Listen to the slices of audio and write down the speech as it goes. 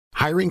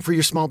Hiring for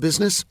your small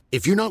business?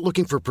 If you're not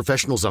looking for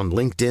professionals on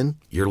LinkedIn,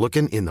 you're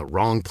looking in the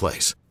wrong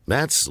place.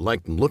 That's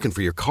like looking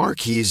for your car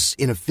keys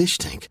in a fish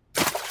tank.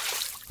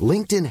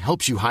 LinkedIn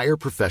helps you hire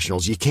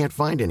professionals you can't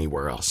find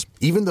anywhere else,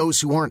 even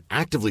those who aren't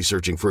actively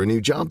searching for a new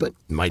job but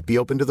might be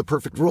open to the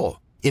perfect role.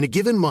 In a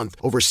given month,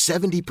 over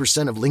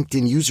 70% of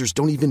LinkedIn users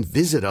don't even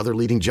visit other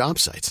leading job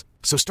sites.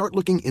 So start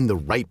looking in the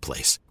right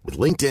place. With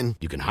LinkedIn,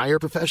 you can hire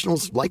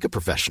professionals like a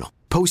professional.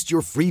 Post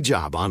your free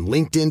job on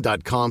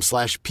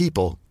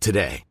linkedin.com/people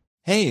today.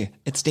 Hey,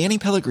 it's Danny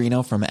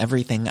Pellegrino from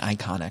Everything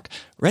Iconic.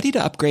 Ready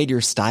to upgrade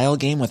your style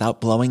game without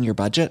blowing your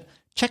budget?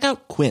 Check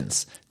out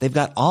Quince. They've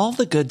got all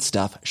the good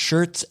stuff,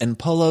 shirts and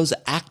polos,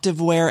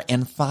 activewear,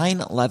 and fine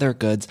leather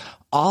goods,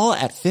 all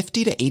at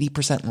 50 to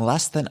 80%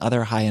 less than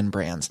other high-end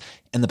brands.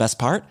 And the best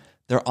part?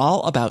 They're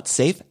all about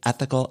safe,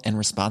 ethical, and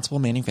responsible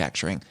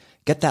manufacturing.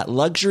 Get that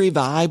luxury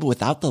vibe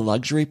without the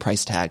luxury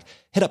price tag.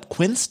 Hit up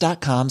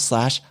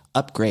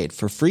quince.com/upgrade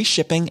for free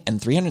shipping and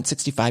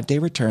 365-day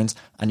returns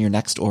on your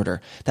next order.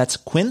 That's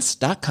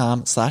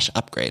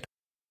quince.com/upgrade.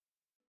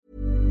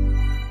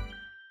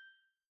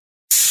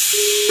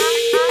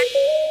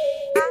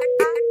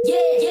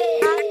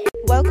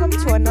 Welcome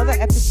to another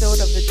episode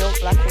of the Dope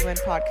Black Women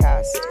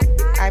podcast.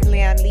 I'm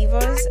Leanne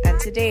Levos, and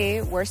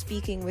today we're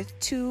speaking with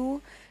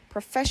two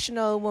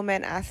professional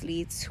women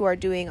athletes who are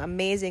doing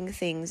amazing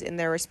things in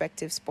their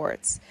respective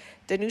sports.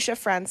 Danusha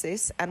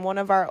Francis and one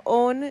of our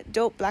own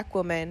dope black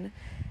women,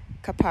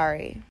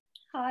 Kapari.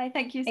 Hi,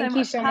 thank you so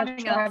much for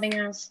having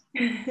us.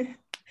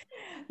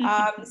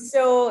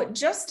 So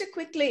just to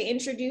quickly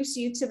introduce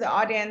you to the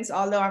audience,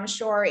 although I'm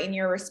sure in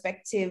your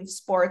respective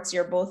sports,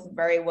 you're both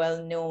very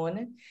well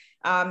known.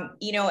 I'm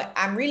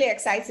really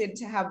excited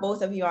to have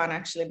both of you on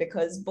actually,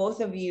 because both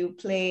of you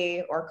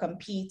play or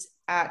compete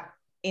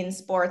in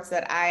sports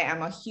that I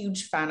am a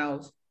huge fan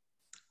of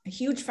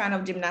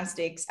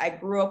gymnastics. I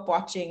grew up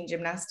watching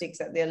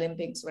gymnastics at the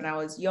Olympics when I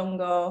was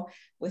younger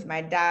with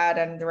my dad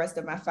and the rest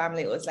of my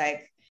family. It was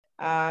like,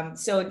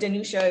 so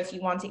Danusha, if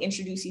you want to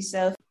introduce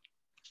yourself.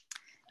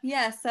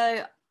 Yeah,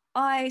 so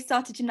I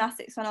started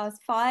gymnastics when I was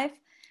 5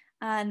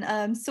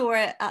 and saw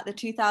it at the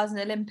 2000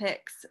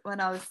 Olympics when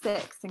I was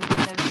 6 and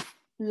kind of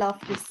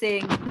loved just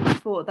seeing the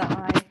sport that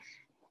I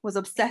was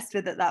obsessed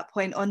with at that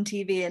point on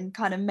TV, and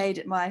kind of made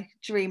it my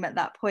dream at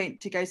that point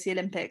to go to the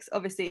Olympics.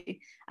 Obviously,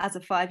 as a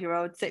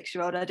 5-year-old,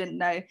 6-year-old, I didn't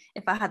know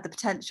if I had the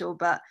potential,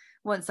 but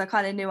once I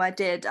kind of knew I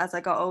did as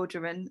I got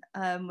older and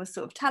was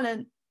sort of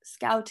talent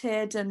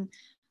scouted and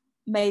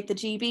made the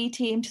GB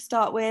team to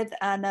start with,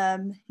 and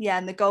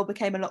and the goal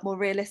became a lot more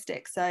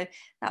realistic. So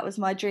that was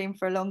my dream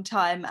for a long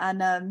time,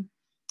 and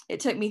it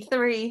took me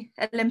 3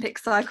 Olympic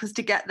cycles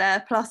to get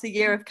there, plus a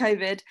year of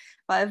COVID,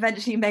 but I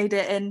eventually made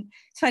it in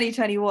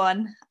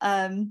 2021.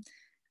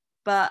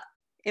 But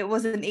it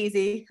wasn't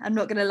easy. I'm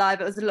not going to lie,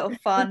 but it was a lot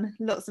of fun.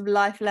 Lots of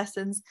life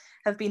lessons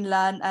have been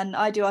learned. And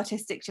I do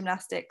artistic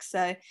gymnastics.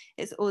 So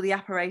it's all the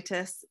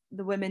apparatus.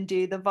 The women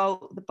do the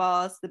vault, the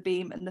bars, the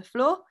beam and the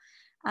floor.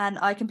 And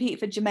I compete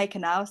for Jamaica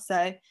now.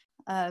 So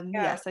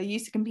so I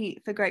used to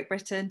compete for Great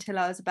Britain till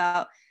I was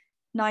about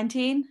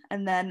 19,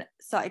 and then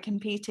started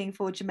competing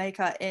for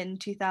Jamaica in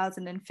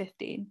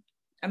 2015.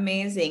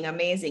 Amazing.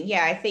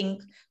 Yeah, I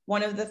think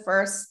one of the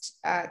first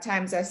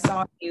times I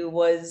saw you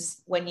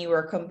was when you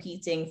were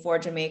competing for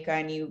Jamaica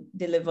and you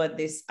delivered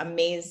this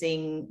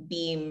amazing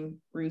beam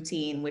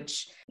routine,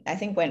 which I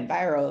think went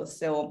viral.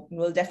 So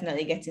we'll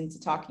definitely get into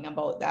talking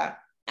about that.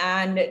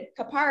 And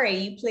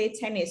Kapari, you play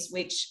tennis,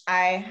 which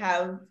I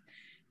have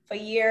for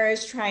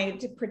years trying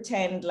to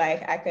pretend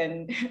like I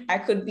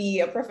could be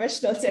a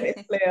professional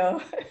tennis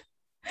player.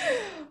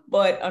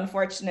 But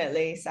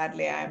unfortunately,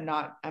 sadly, I'm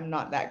not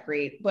that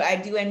great. But I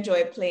do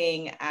enjoy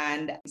playing,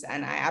 and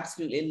I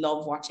absolutely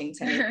love watching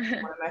tennis.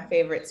 It's one of my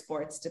favorite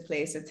sports to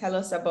play. So tell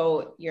us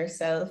about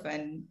yourself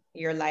and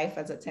your life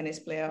as a tennis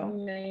player.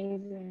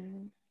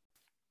 Amazing.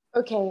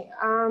 Okay,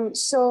 I'm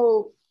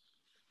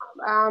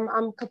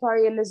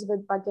Kapari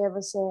Elizabeth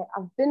Bagevase.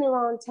 I've been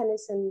around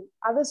tennis and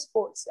other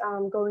sports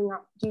growing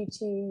up due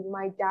to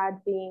my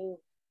dad being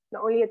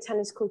not only a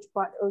tennis coach,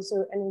 but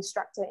also an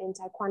instructor in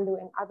Taekwondo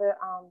and other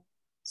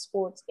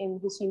sports in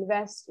his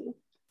university.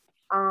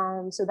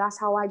 So that's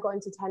how I got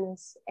into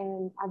tennis.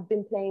 And I've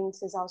been playing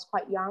since I was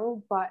quite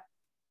young,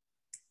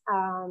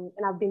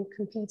 and I've been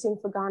competing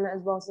for Ghana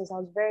as well since I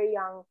was very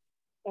young.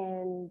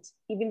 And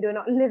even though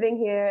not living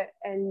here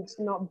and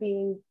not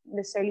being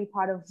necessarily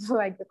part of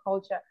like the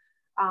culture,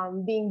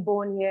 being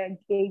born here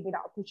gave me the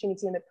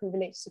opportunity and the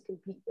privilege to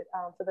compete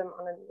for them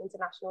on an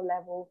international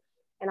level.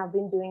 And I've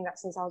been doing that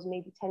since I was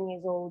maybe 10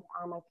 years old.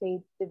 I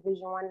played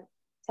Division 1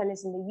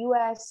 tennis in the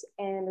US,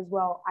 and as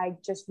well, I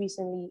just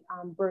recently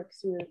broke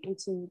through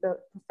into the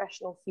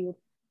professional field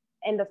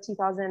end of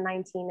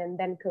 2019, and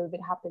then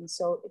COVID happened.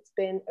 So it's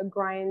been an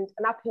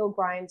uphill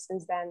grind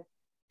since then.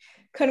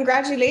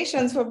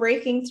 Congratulations for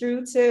breaking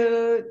through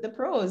to the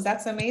pros.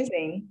 That's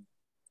amazing.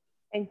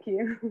 Thank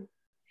you.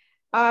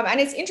 And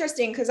it's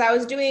interesting because I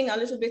was doing a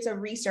little bit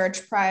of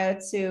research prior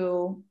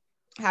to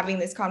having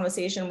this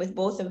conversation with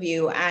both of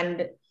you.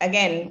 And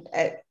again,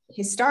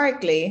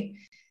 historically,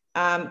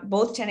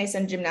 both tennis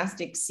and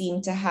gymnastics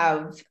seem to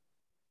have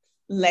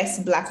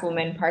less Black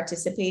women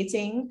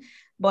participating,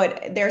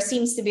 but there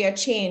seems to be a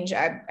change.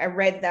 I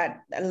read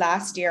that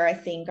last year, I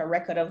think a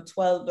record of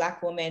 12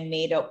 Black women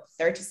made up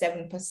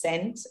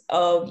 37%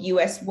 of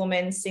US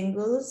women's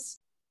singles.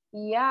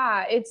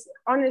 Yeah, it's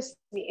honestly,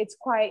 it's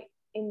quite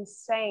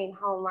insane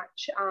how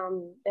much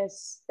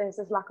there's this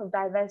lack of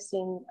diversity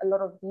in a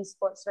lot of these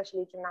sports,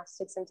 especially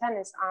gymnastics and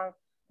tennis.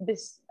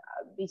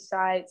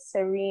 Besides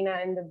Serena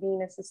and the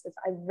Venus sisters,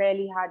 I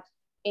rarely had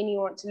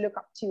anyone to look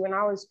up to when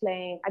I was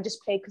playing. I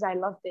just played because I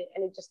loved it,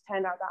 and it just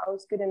turned out that I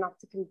was good enough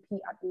to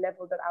compete at the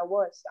level that I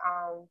was,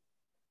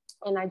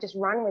 and I just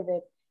ran with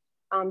it.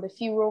 The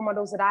few role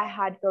models that I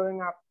had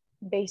growing up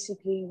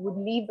basically would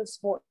leave the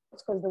sport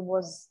because there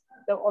was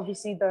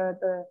obviously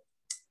the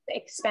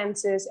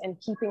expenses, and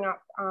keeping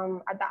up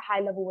at that high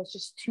level was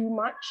just too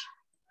much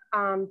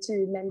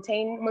to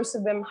maintain. Most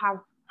of them have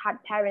had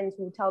parents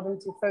who tell them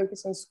to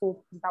focus on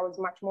school because that was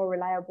much more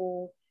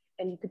reliable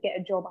and you could get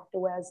a job after,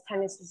 whereas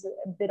tennis is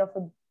a bit of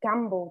a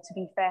gamble, to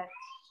be fair.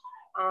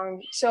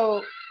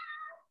 So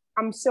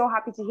I'm so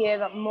happy to hear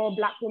that more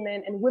Black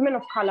women and women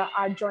of color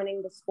are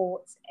joining the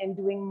sports and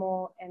doing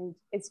more. And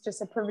it's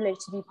just a privilege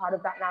to be part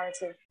of that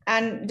narrative.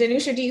 And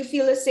Danusha, do you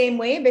feel the same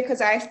way? Because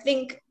I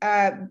think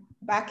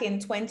back in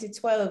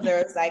 2012,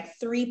 there was like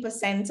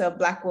 3% of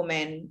Black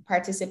women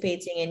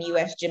participating in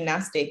US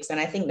gymnastics. And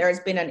I think there's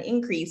been an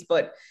increase,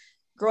 but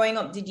growing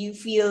up, did you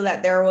feel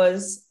that there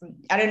was,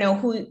 I don't know,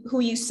 who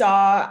you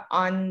saw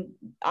on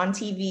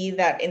TV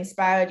that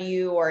inspired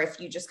you, or if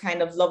you just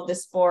kind of loved the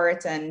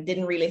sport and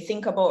didn't really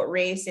think about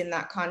race in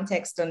that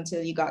context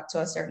until you got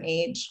to a certain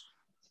age?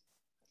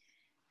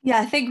 Yeah,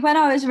 I think when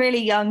I was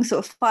really young,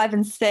 sort of 5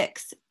 and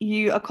 6,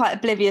 you are quite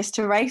oblivious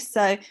to race.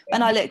 So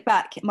when I look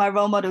back, my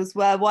role models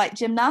were white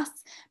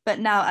gymnasts. But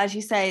now, as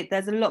you say,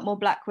 there's a lot more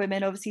Black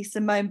women. Obviously,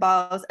 Simone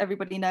Biles,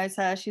 everybody knows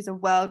her. She's a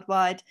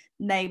worldwide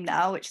name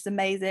now, which is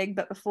amazing.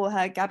 But before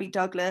her, Gabby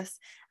Douglas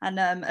and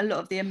a lot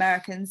of the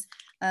Americans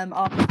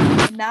are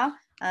now.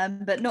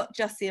 But not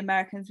just the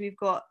Americans. We've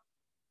got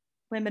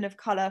women of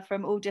colour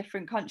from all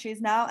different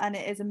countries now, and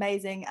it is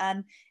amazing,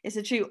 and it's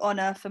a true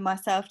honour for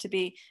myself to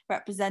be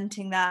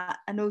representing that.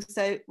 And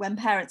also when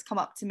parents come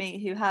up to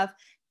me who have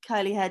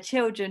curly haired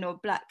children or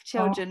Black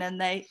children,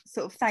 and they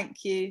sort of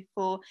thank you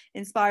for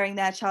inspiring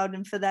their child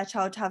and for their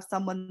child to have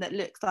someone that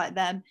looks like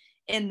them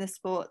in the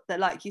sport that,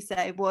 like you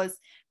say, was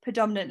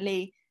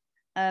predominantly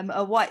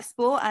a white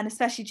sport, and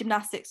especially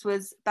gymnastics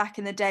was back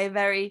in the day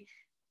very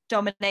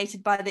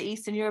dominated by the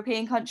Eastern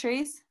European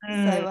countries.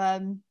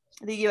 So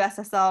the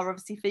USSR,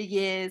 obviously, for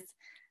years,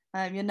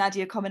 your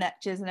Nadia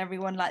Comaneci and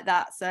everyone like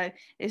that. So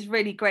it's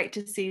really great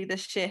to see the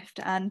shift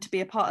and to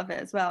be a part of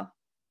it as well.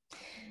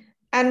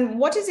 And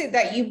what is it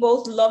that you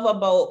both love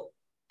about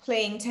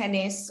playing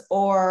tennis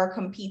or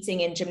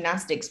competing in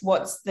gymnastics?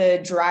 What's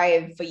the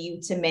drive for you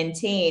to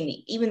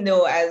maintain, even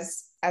though,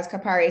 as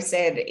Kapari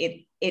said,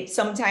 it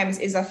sometimes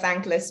is a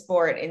thankless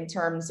sport in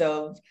terms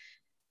of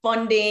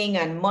funding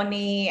and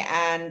money,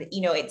 and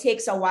it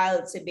takes a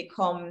while to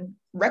become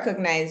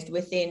recognized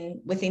within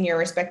your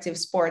respective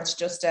sports,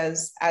 just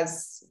as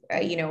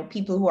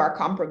people who are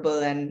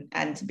comparable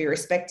and to be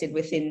respected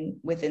within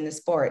the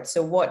sport.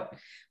 So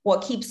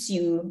what keeps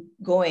you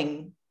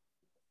going?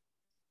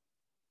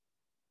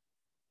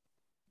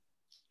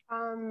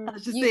 I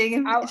was just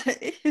seeing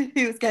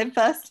who was going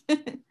first.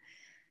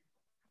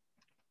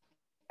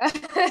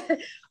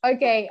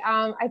 Okay,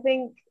 I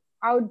think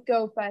I would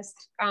go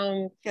first.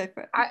 Go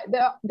for it.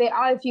 There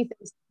are a few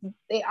things.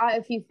 There are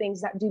a few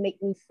things that do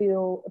make me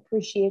feel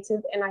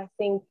appreciative, and I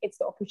think it's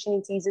the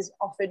opportunities it's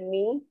offered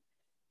me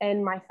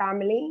and my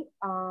family.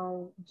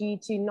 Due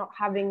to not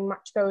having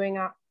much growing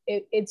up,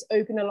 it's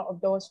opened a lot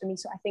of doors for me.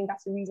 So I think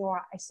that's the reason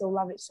why I still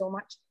love it so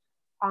much.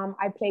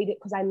 I played it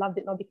because I loved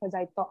it, not because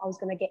I thought I was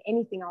going to get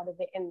anything out of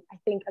it. And I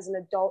think as an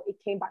adult, it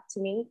came back to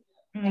me,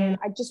 and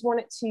I just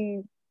wanted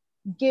to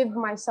give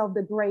myself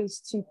the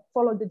grace to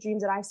follow the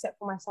dreams that I set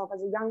for myself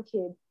as a young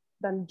kid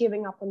than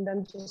giving up on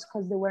them just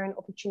because there weren't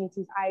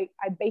opportunities. I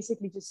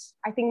basically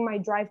I think my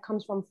drive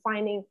comes from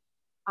finding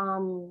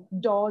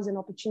doors and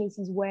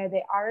opportunities where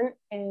they aren't,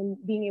 and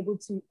being able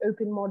to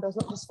open more doors,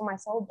 not just for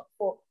myself, but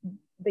for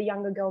the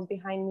younger girls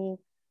behind me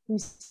who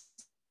see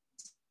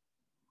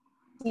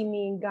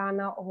me in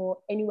Ghana or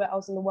anywhere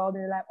else in the world,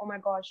 and they're like, oh my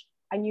gosh,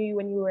 I knew you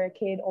when you were a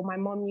kid, or my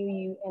mom knew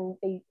you, and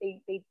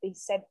they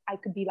said I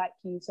could be like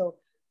you. So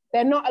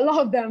there are not a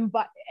lot of them,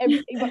 but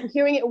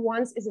hearing it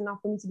once is enough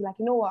for me to be like,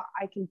 you know what,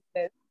 I can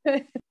do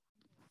this.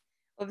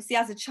 Obviously,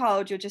 as a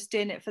child, you're just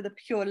doing it for the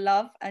pure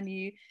love, and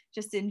you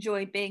just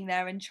enjoy being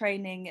there and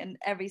training and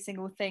every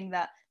single thing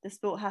that the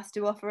sport has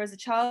to offer as a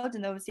child.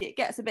 And obviously it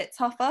gets a bit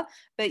tougher,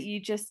 but you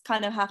just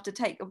kind of have to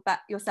take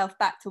yourself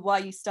back to why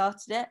you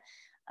started it.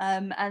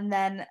 And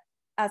then,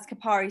 as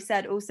Kapari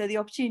said, also the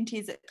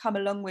opportunities that come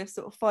along with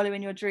sort of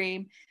following your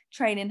dream,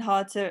 training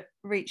hard to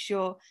reach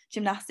your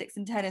gymnastics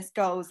and tennis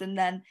goals, and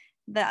then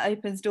that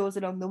opens doors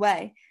along the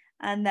way.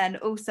 And then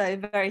also,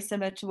 very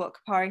similar to what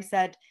Kapari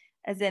said,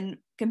 as in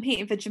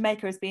competing for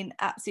Jamaica has been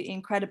absolutely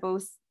incredible.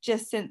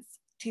 Just since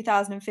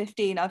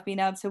 2015, I've been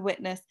able to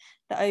witness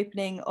the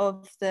opening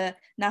of the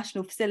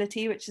national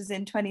facility, which is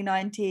in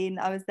 2019.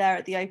 I was there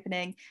at the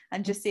opening,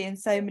 and just seeing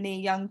so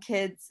many young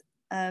kids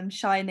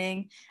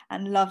shining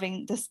and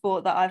loving the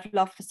sport that I've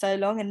loved for so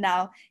long, and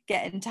now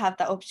getting to have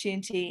that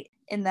opportunity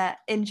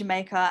in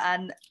Jamaica.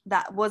 And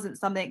that wasn't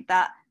something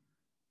that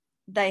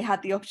they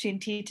had the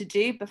opportunity to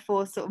do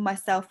before. Sort of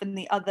myself and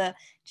the other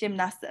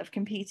gymnasts that have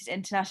competed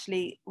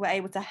internationally were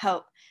able to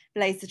help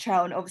blaze the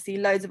trail, and obviously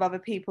loads of other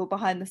people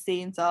behind the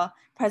scenes. Our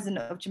president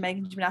of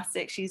Jamaican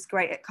Gymnastics, she's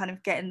great at kind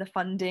of getting the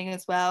funding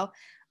as well.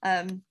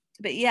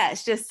 But yeah,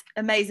 it's just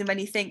amazing when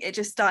you think it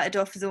just started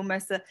off as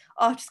almost a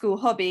after school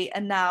hobby,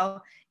 and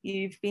now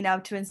you've been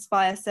able to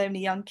inspire so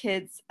many young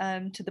kids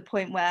to the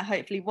point where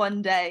hopefully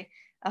one day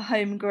a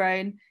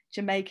homegrown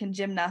Jamaican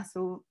gymnast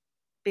will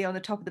be on the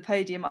top of the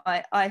podium.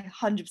 I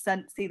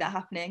 100% see that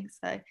happening,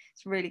 so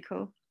it's really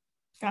cool.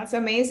 That's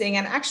amazing.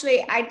 And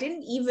actually, I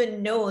didn't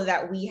even know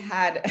that we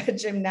had a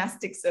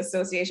gymnastics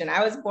association.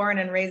 I was born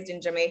and raised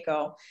in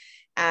Jamaica,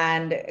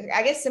 and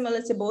I guess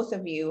similar to both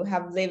of you,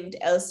 have lived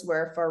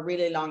elsewhere for a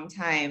really long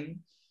time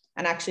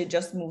and actually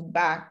just moved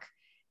back.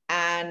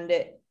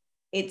 And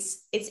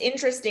it's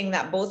interesting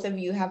that both of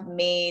you have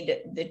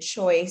made the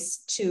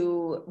choice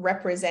to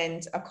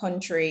represent a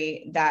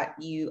country that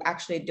you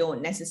actually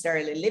don't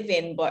necessarily live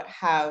in, but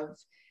have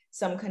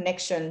some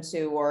connection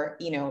to, or,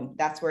 you know,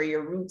 that's where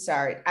your roots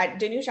are.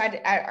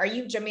 Danusia, are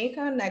you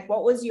Jamaican? Like,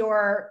 what was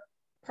your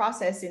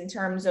process in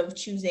terms of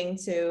choosing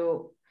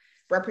to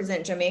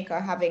represent Jamaica,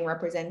 having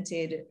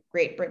represented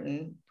Great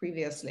Britain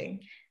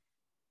previously?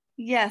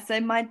 Yeah, so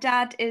my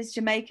dad is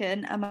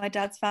Jamaican and my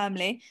dad's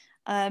family.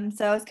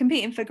 So I was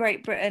competing for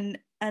Great Britain,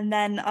 and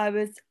then I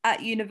was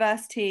at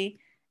university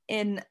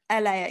in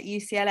LA at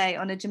UCLA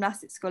on a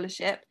gymnastics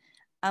scholarship.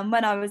 And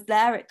when I was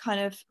there, it kind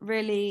of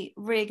really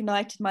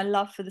reignited my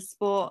love for the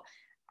sport,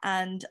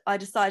 and I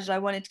decided I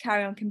wanted to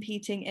carry on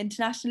competing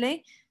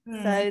internationally.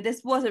 So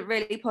this wasn't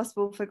really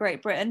possible for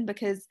Great Britain,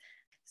 because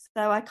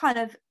so I kind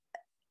of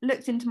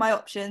looked into my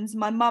options.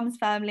 My mum's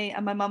family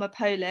and my mum are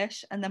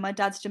Polish, and then my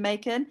dad's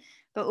Jamaican.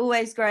 But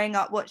always growing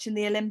up watching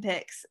the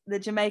Olympics, the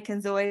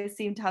Jamaicans always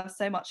seem to have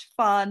so much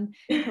fun,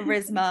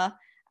 charisma,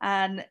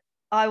 and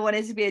I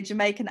wanted to be a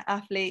Jamaican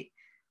athlete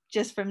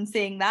just from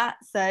seeing that.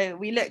 So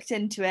we looked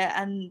into it,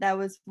 and there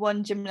was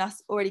one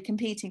gymnast already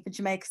competing for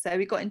Jamaica, so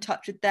we got in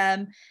touch with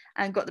them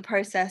and got the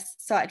process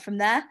started from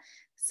there.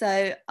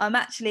 So I'm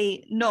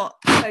actually not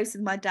close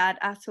with my dad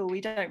at all.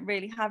 We don't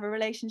really have a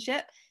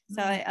relationship,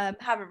 so I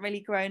haven't really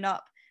grown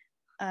up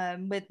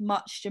with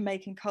much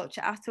Jamaican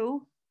culture at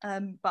all.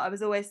 But I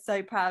was always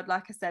so proud,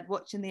 like I said,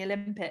 watching the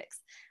Olympics.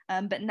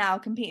 But now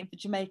competing for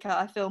Jamaica,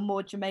 I feel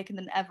more Jamaican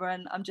than ever,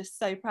 and I'm just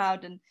so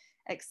proud and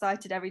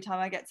excited every time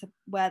I get to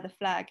wear the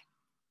flag.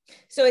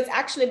 So it's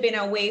actually been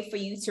a way for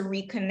you to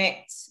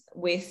reconnect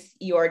with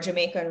your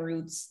Jamaican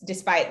roots,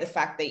 despite the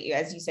fact that you,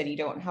 as you said, you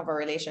don't have a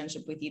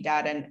relationship with your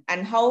dad.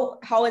 And how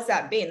has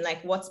that been?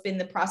 Like, what's been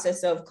the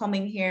process of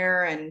coming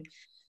here and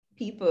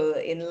people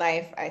in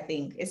life, I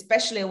think,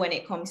 especially when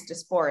it comes to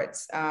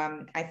sports?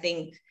 I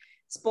think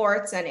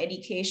sports and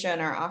education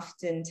are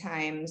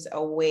oftentimes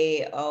a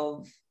way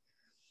of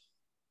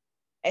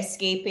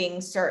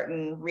escaping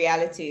certain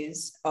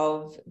realities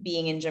of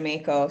being in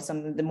Jamaica,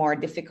 some of the more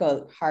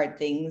difficult, hard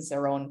things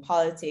around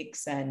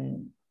politics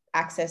and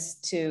access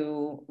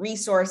to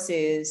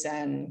resources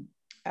and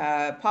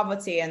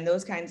poverty and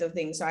those kinds of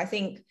things. So I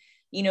think,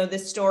 you know, the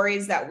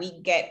stories that we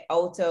get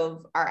out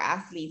of our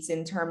athletes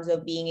in terms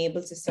of being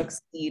able to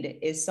succeed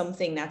is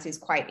something that is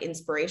quite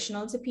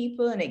inspirational to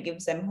people, and it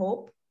gives them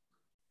hope.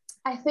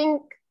 I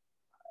think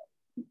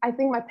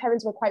my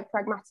parents were quite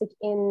pragmatic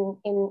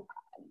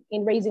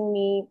in raising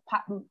me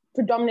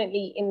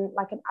predominantly in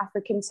like an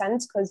African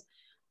sense, because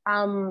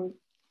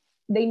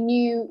they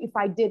knew if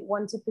I did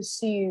want to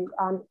pursue,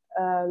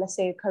 let's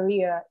say, a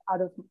career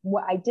out of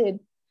what I did,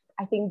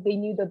 I think they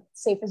knew the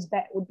safest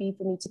bet would be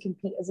for me to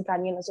compete as a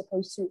Ghanaian as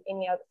opposed to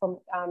any other, from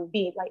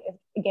being like,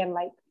 again,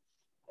 like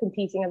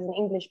competing as an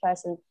English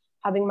person,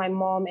 having my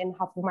mom and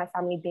half of my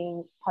family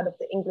being part of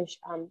the English,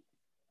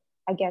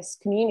 I guess,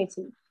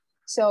 community.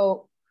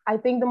 So I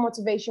think the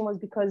motivation was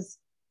because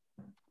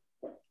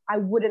I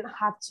wouldn't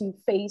have to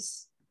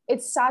face,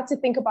 it's sad to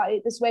think about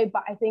it this way,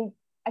 but I think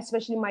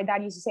especially my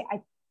dad used to say,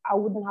 I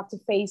wouldn't have to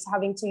face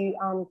having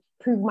to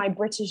prove my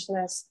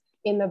Britishness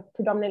in a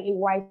predominantly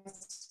white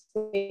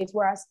space,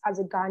 whereas as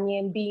a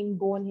Ghanaian, being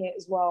born here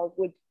as well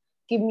would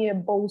give me a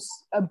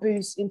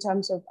boost in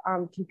terms of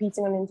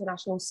competing on an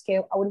international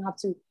scale. I wouldn't have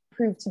to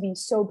prove to be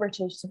so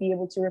British to be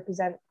able to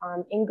represent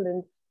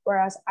England,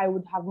 whereas I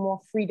would have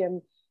more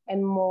freedom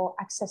and more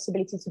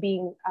accessibility to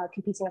being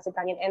competing as a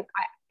Ghanaian.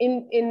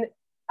 And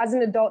as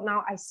an adult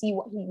now, I see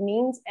what he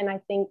means, and I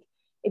think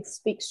it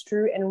speaks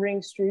true and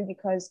rings true,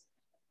 because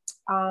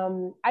I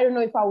don't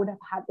know if I would have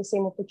had the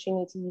same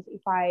opportunities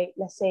if I,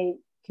 let's say,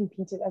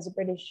 competed as a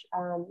British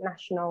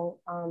national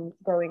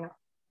growing up.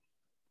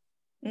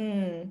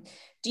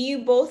 Do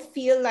you both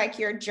feel like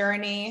your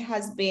journey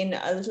has been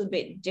a little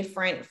bit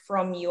different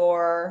from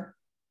your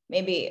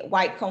maybe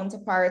white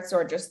counterparts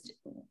or just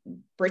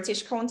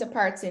British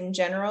counterparts in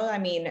general? I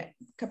mean,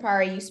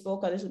 Kapari, you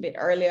spoke a little bit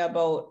earlier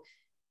about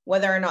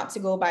whether or not to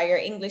go by your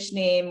English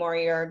name or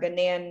your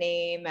Ghanaian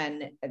name.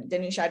 And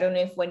Danusia, I don't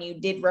know if when you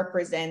did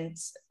represent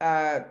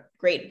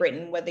Great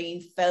Britain, whether you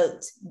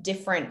felt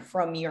different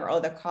from your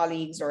other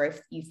colleagues, or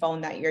if you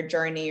found that your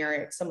journey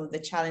or some of the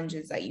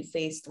challenges that you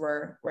faced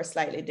were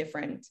slightly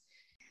different.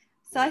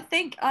 So I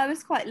think I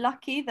was quite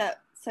lucky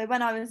that, so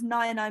when I was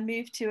 9, I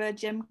moved to a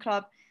gym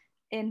club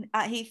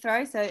at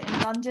Heathrow, so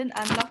in London,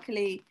 and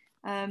luckily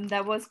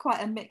there was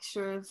quite a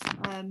mixture of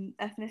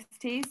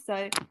ethnicities.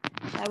 So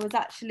there was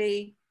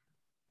actually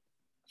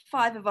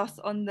 5 of us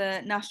on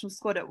the national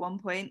squad at one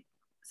point,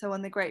 so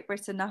on the Great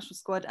Britain national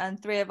squad,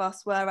 and 3 of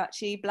us were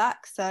actually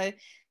black. So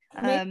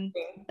there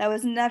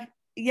was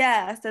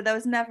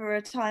never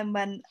a time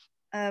when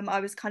I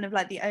was kind of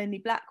like the only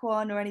black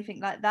one or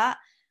anything like that.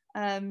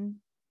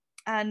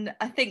 And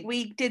I think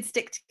we did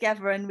stick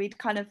together, and we'd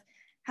kind of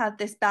had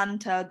this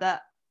banter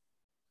that,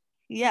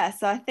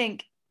 so I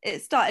think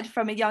it started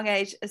from a young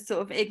age as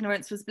sort of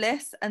ignorance was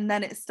bliss, and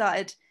then it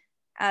started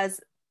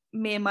as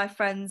me and my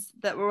friends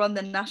that were on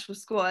the national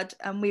squad,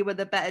 and we were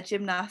the better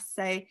gymnasts,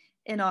 say,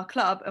 in our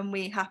club, and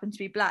we happened to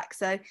be black.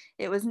 So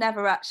it was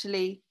never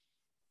actually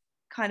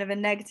kind of a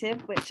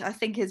negative, which I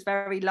think is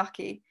very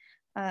lucky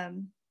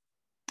and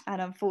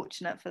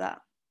unfortunate for that.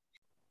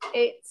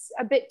 It's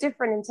a bit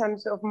different in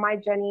terms of my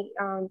journey.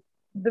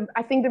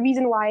 I think the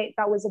reason why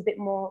that was a bit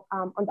more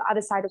on the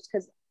other side was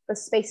because the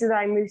spaces that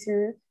I moved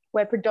through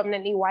were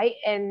predominantly white,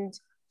 and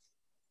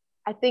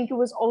I think it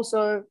was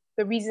also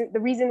the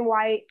reason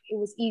why it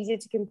was easier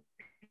to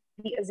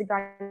compete as a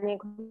Ghanaian,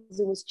 because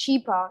it was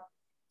cheaper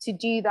to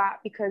do that,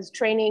 because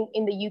training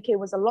in the UK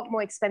was a lot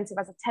more expensive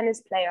as a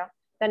tennis player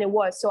than it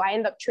was. So I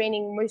ended up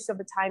training most of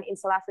the time in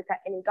South Africa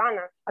and in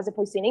Ghana, as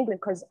opposed to in England,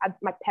 because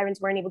my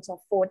parents weren't able to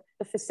afford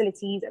the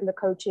facilities and the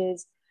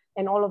coaches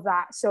and all of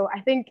that. So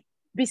I think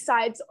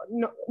besides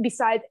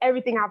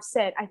everything I've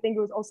said, I think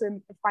it was also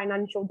a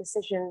financial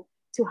decision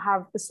to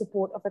have the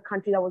support of a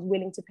country that was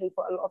willing to pay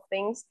for a lot of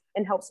things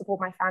and help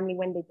support my family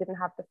when they didn't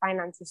have the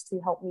finances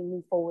to help me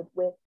move forward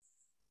with.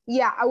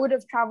 Yeah, I would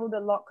have traveled a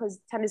lot, because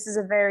tennis is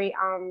a very,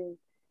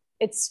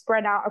 it's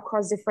spread out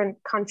across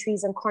different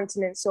countries and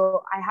continents.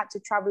 So I had to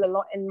travel a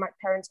lot, and my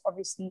parents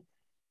obviously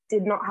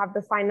did not have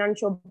the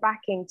financial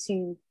backing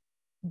to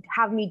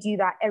have me do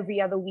that every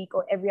other week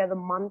or every other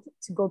month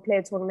to go play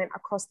a tournament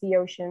across the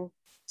ocean.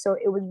 So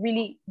it was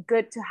really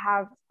good to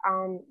have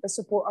the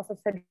support of a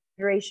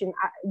federation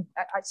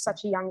at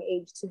such a young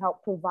age to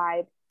help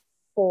provide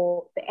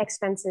for the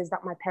expenses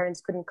that my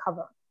parents couldn't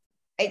cover.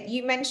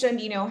 You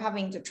mentioned,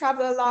 having to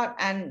travel a lot,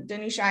 and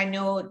Danusia, I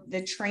know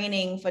the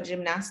training for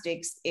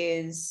gymnastics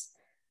is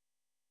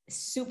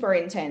super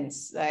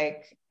intense.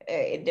 Like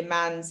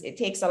it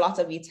takes a lot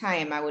of your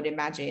time, I would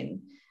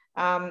imagine.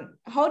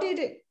 How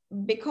did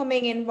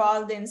becoming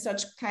involved in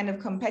such kind of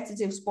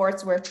competitive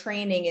sports where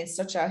training is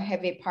such a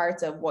heavy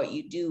part of what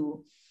you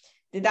do,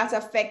 did that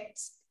affect,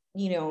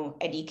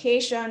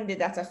 education? Did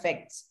that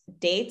affect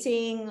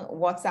dating?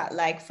 What's that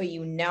like for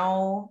you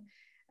now?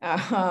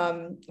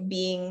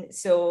 Being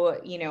so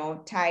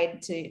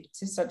tied to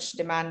such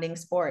demanding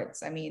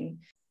sports? I mean,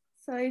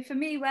 so for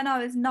me, when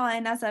I was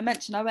 9, as I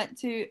mentioned, I went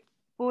to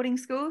boarding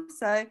school.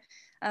 So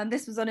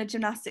this was on a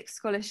gymnastics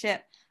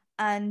scholarship,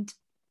 and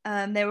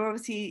they were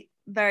obviously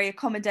very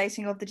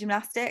accommodating of the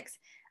gymnastics.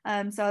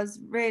 So I was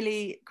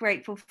really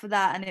grateful for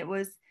that, and it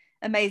was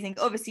amazing.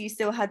 Obviously, you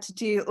still had to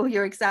do all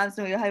your exams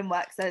and all your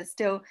homework, so it's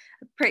still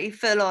pretty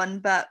full on,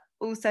 but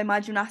also my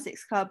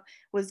gymnastics club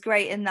was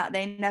great in that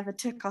they never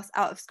took us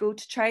out of school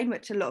to train,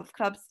 which a lot of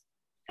clubs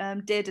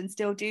did and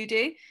still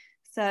do.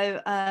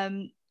 So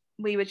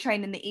we would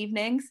train in the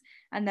evenings,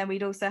 and then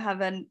we'd also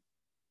have an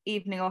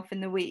evening off in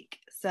the week.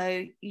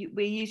 So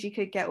we usually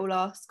could get all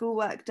our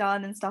schoolwork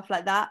done and stuff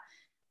like that.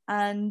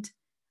 And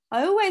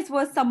I always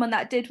was someone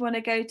that did want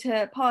to go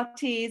to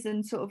parties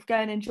and sort of go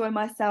and enjoy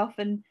myself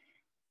and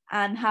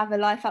have a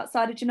life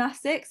outside of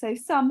gymnastics. So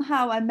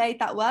somehow I made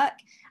that work.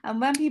 And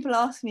when people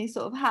ask me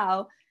sort of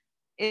how,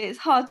 it's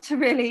hard to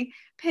really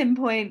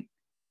pinpoint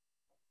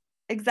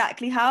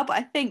exactly how, but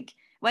I think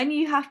when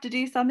you have to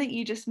do something,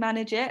 you just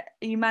manage it.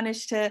 You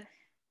manage to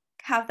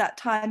have that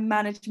time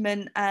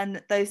management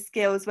and those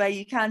skills where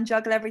you can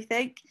juggle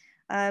everything.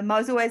 I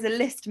was always a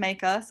list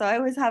maker, so I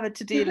always have a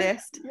to-do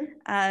list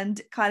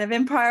and kind of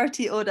in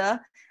priority order,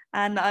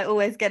 and I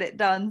always get it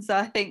done. So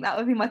I think that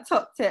would be my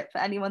top tip for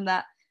anyone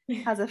that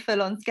has a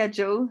full-on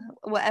schedule,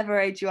 whatever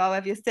age you are,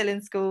 whether you're still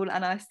in school,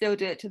 and I still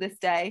do it to this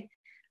day.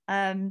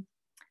 And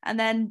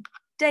then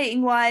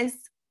dating wise,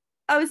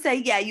 I would say,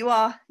 yeah,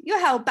 you're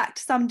held back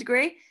to some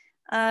degree,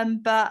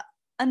 but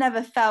I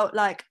never felt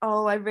like,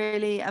 oh, I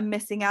really am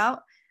missing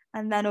out.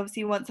 And then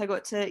obviously once I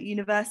got to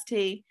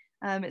university,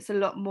 there's a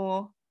lot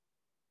more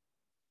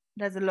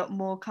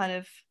kind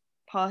of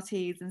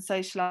parties and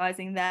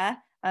socializing there,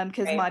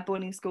 because my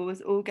boarding school was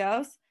all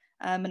girls,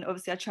 and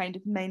obviously I trained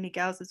with mainly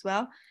girls as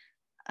well.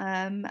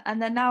 And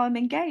then now I'm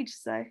engaged,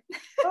 so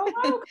oh,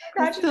 wow,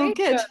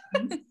 congratulations. It's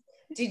all good.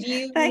 Did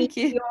you Thank meet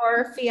you.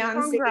 your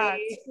fiance?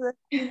 Congrats.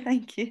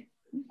 Thank you.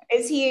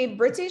 Is he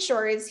British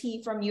or is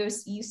he from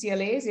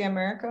UCLA? Is he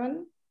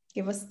American?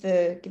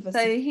 So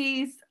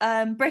he's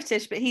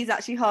British, but he's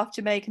actually half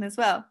Jamaican as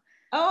well.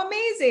 Oh,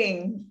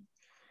 amazing.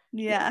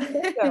 Yeah.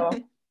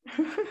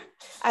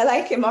 I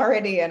like him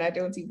already and I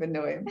don't even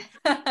know him.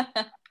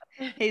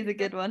 He's a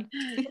good one.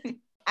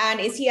 And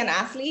is he an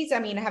athlete? I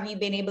mean, have you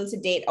been able to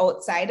date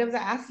outside of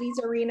the athlete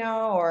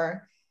arena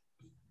or?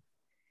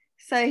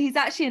 So he's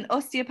actually an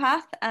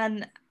osteopath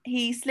and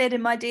he slid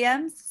in my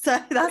DMs. So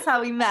that's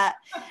how we met.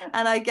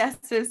 And I guess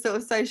with sort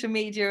of social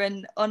media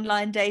and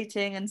online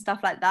dating and stuff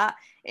like that,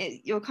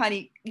 you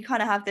kind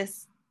of have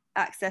this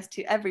access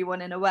to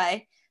everyone in a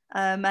way.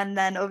 And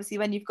then obviously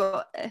when you've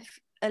got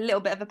a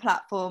little bit of a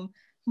platform,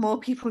 more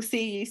people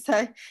see you.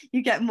 So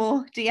you get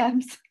more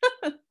DMs.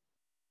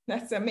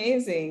 That's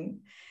amazing.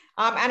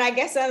 And I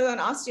guess as an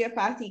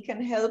osteopath, he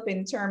can help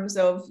in terms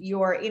of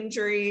your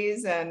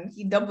injuries and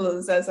he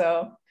doubles as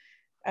a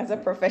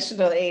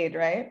professional aid,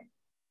 right?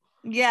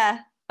 Yeah,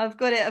 I've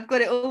got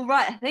it all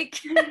right, I think.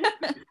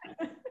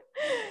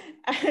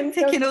 And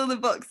ticking all the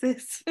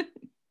boxes.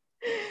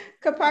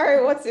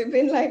 Kapari, what's it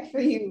been like for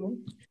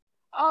you?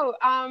 Oh,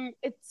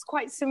 it's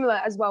quite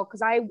similar as well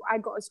because I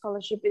got a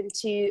scholarship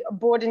into a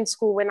boarding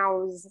school when I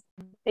was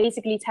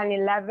basically 10,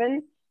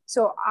 11.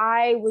 So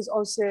I was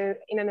also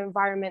in an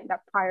environment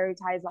that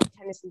prioritized like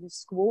tennis in the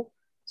school.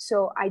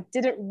 So I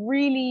didn't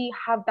really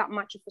have that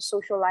much of a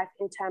social life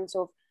in terms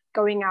of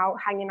going out,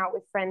 hanging out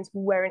with friends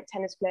who weren't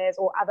tennis players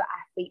or other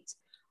athletes.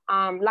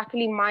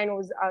 Luckily, mine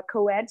was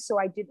co-ed, so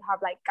I did have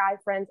like guy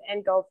friends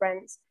and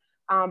girlfriends,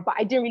 but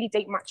I didn't really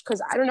date much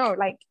because I don't know,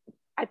 like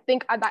I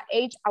think at that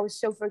age, I was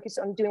so focused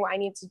on doing what I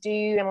needed to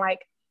do and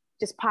like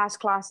just pass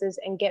classes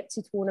and get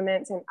to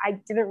tournaments. And I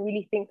didn't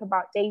really think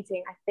about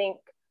dating. I think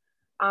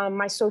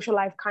my social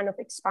life kind of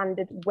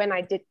expanded when I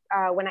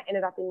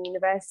ended up in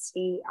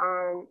university.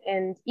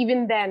 And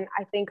even then,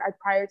 I think I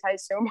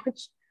prioritized so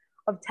much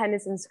of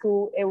tennis in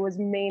school. It was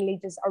mainly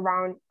just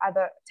around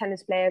other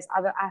tennis players,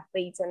 other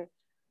athletes. And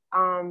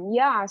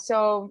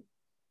so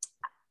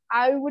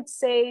I would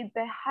say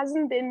there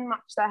hasn't been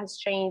much that has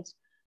changed.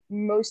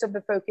 Most of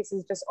the focus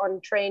is just on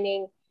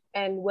training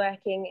and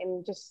working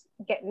and just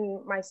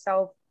getting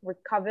myself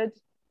recovered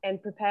and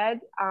prepared.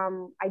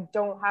 I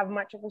don't have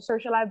much of a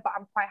social life, but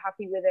I'm quite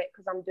happy with it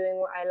because I'm doing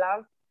what I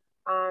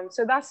love.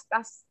 So that's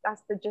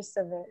the gist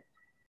of it.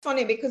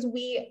 Funny because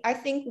I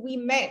think we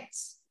met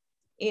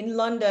in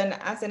London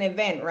as an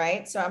event,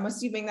 right? So I'm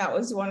assuming that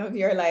was one of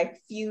your like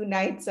few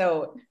nights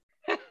out.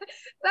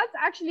 That's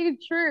actually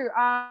true.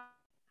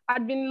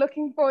 I'd been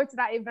looking forward to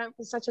that event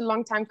for such a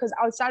long time because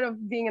outside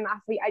of being an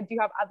athlete, I do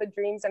have other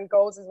dreams and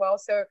goals as well.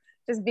 So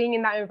just being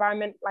in that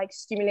environment like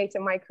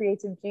stimulated my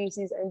creative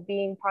juices and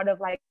being part of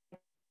like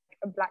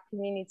a Black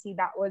community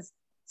that was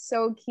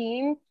so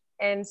keen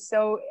and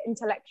so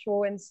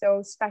intellectual and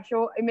so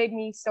special. It made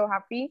me so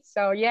happy.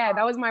 So yeah,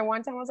 that was my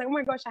one time. I was like, oh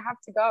my gosh, I have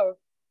to go.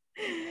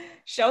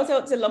 Shout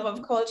out to Love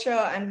of Culture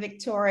and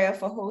Victoria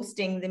for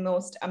hosting the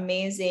most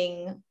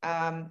amazing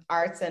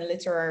arts and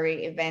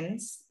literary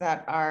events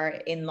that are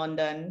in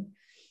London.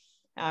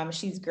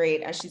 She's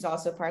great, and she's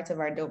also part of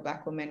our Dope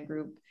Black Women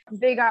group.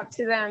 Big up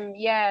to them.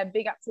 Yeah,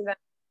 big up to them.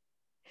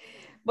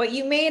 But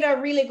you made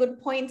a really good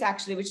point,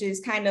 actually, which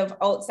is kind of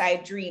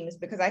outside dreams,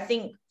 because I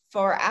think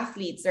for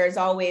athletes, there's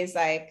always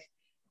like,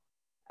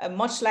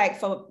 much like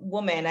for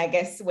women, I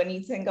guess, when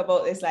you think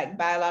about this like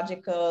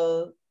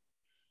biological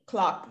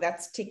clock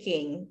that's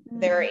ticking,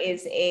 there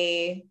is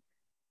a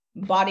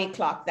body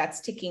clock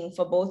that's ticking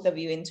for both of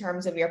you in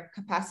terms of your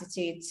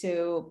capacity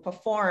to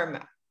perform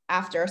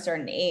after a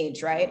certain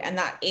age, right? And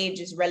that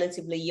age is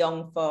relatively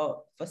young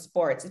for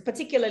sports,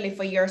 particularly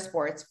for your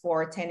sports,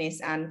 for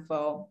tennis and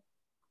for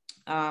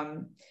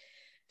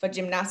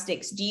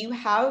gymnastics. Do you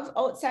have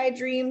outside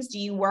dreams? Do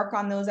you work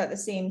on those at the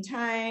same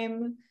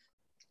time?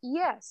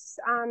 Yes.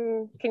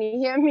 Can you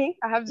hear me?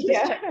 I have to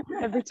just check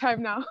every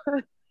time now.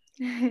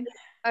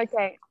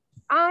 Okay.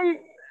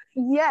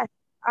 Yes.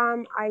 I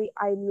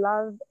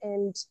love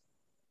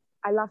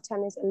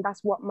tennis, and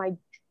that's what my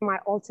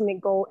ultimate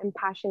goal and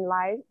passion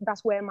lies.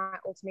 That's where my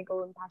ultimate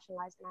goal and passion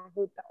lies, and I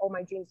hope that all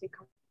my dreams do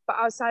come. But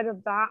outside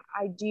of that,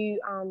 I do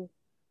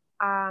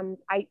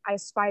I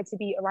aspire to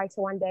be a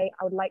writer one day.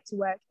 I would like to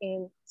work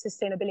in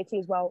sustainability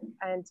as well,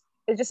 and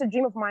it's just a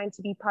dream of mine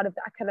to be part of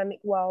the academic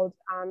world.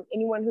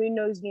 Anyone who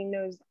knows me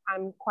knows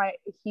I'm quite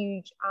a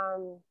huge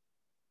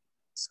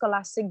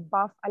scholastic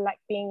buff. I like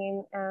being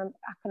in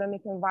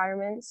academic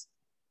environments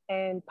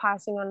and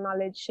passing on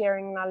knowledge,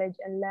 sharing knowledge,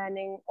 and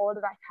learning all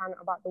that I can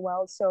about the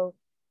world. So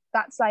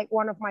that's like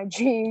one of my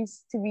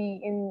dreams, to be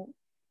in,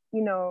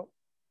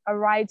 a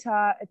writer,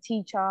 a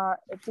teacher,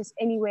 just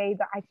any way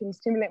that I can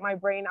stimulate my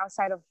brain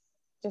outside of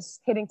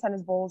just hitting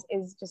tennis balls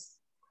is just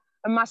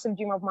a massive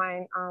dream of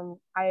mine.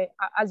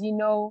 As you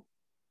know,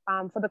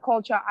 for the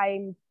culture,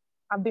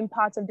 I've been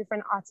part of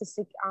different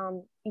artistic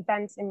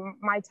events in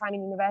my time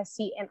in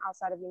university and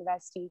outside of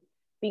university,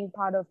 being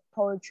part of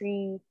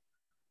poetry,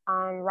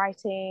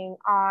 writing,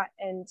 art.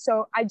 And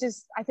so I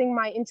think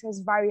my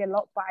interests vary a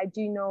lot, but I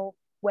do know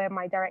where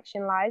my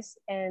direction lies.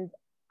 And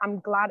I'm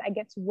glad I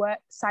get to work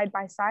side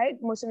by side.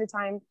 Most of the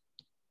time,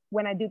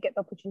 when I do get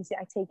the opportunity,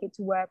 I take it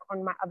to work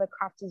on my other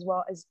craft as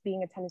well as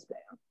being a tennis player.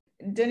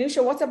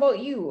 Danusha, what about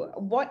you?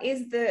 What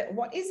is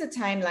the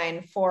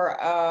timeline for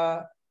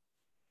a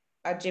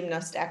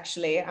gymnast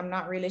actually? I'm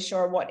not really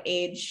sure what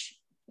age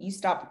you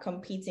stop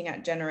competing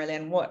at generally,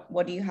 and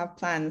what do you have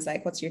plans?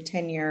 Like, what's your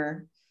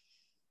tenure?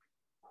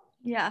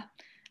 Yeah.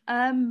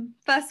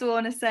 First of all,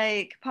 I want to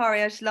say,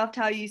 Kapari, I just loved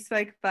how you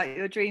spoke about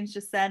your dreams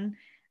just then,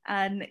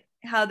 and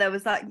how there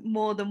was like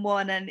more than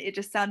one, and it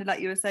just sounded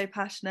like you were so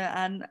passionate,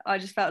 and I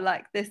just felt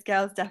like this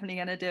girl's definitely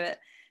going to do it.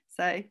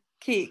 So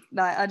keep,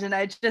 like, I don't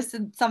know, just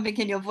something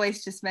in your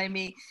voice just made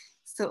me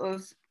sort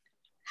of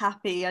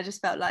happy. I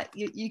just felt like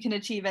you can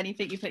achieve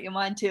anything you put your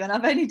mind to, and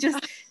I've only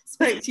just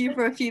spoke to you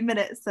for a few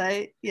minutes,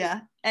 so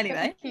yeah.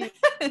 Anyway.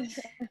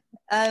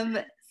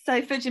 So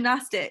for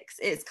gymnastics,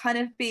 it's kind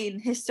of been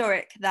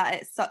historic that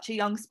it's such a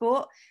young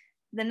sport.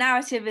 The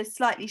narrative is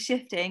slightly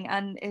shifting,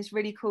 and it's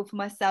really cool for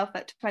myself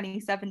at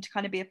 27 to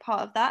kind of be a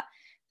part of that.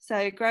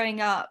 So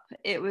growing up,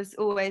 it was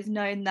always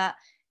known that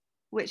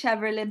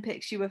whichever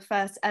Olympics you were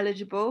first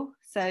eligible,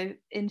 so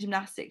in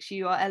gymnastics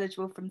you are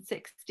eligible from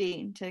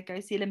 16 to go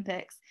see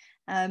Olympics,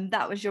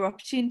 that was your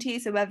opportunity.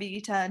 So whether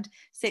you turned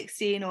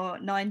 16 or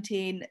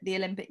 19 the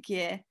Olympic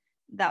year,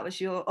 that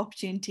was your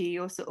opportunity,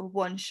 your sort of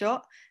one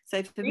shot.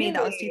 So for me,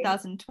 that was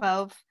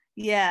 2012.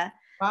 Yeah.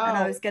 Wow. And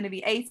I was going to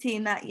be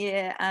 18 that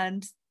year,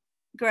 and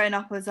growing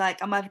up I was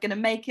like, I'm either going to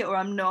make it or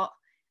I'm not.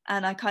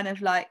 And I kind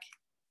of like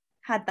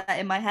had that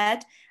in my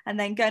head. And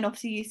then going off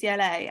to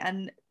UCLA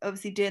and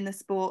obviously doing the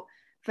sport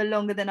for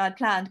longer than I'd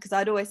planned, because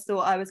I'd always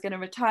thought I was going to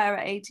retire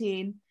at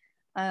 18,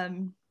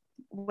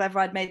 whether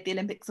I'd made the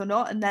Olympics or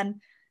not. And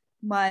then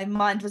my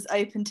mind was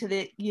open to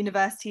the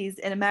universities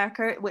in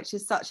America, which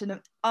is such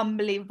an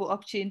unbelievable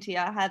opportunity.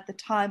 I had the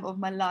time of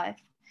my life.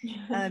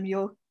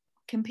 You're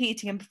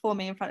competing and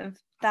performing in front of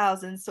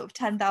thousands, sort of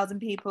 10,000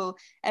 people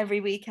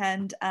every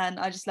weekend, and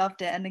I just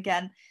loved it. And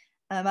again,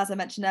 as I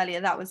mentioned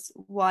earlier, that was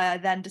why I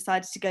then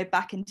decided to go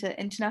back into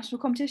international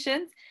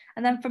competitions.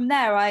 And then from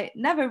there, I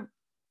never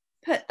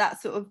put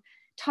that sort of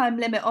time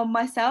limit on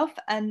myself,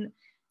 and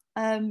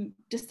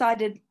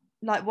decided,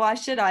 like, why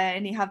should I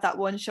only have that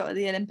one shot at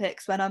the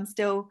Olympics when I'm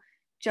still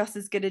just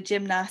as good a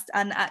gymnast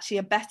and actually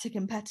a better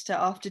competitor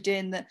after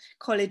doing the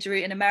college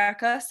route in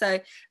America. So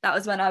that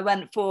was when I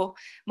went for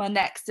my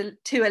next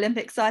 2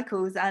 Olympic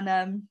cycles,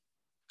 and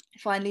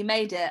finally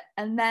made it,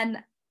 and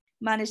then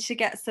managed to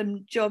get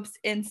some jobs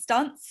in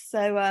stunts.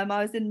 So I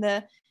was in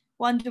the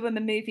Wonder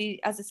Woman movie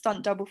as a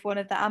stunt double for one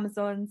of the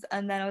Amazons,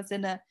 and then I was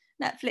in a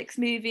Netflix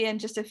movie and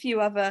just a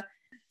few other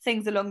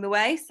things along the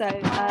way. So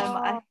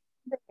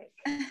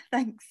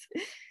thanks.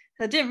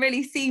 So I didn't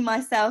really see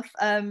myself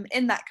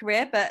in that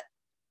career, but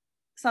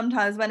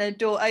sometimes when a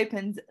door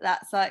opens,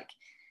 that's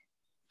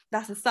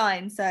a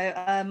sign. So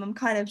I'm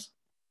kind of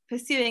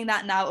pursuing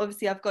that now.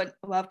 Obviously I've got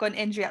an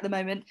injury at the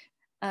moment.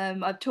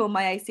 I've torn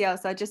my ACL,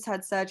 so I just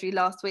had surgery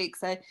last week.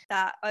 So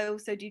that I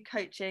also do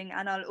coaching,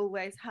 and I'll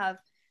always have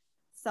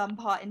some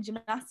part in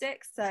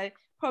gymnastics. So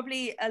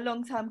probably a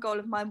long-term goal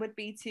of mine would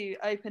be to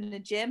open a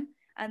gym,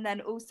 and then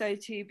also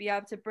to be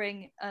able to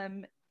bring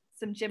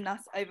some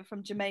gymnasts over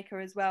from Jamaica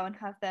as well, and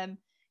have them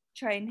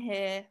train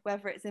here,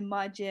 whether it's in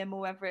my gym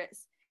or whether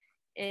it's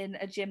in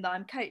a gym that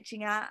I'm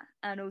coaching at,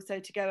 and also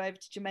to go over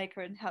to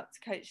Jamaica and help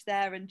to coach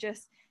there, and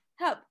just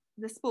help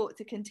the sport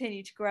to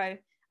continue to grow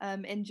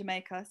in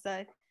Jamaica.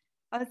 So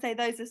I would say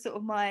those are sort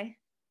of my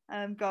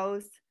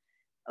goals,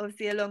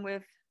 obviously along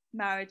with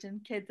marriage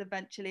and kids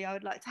eventually I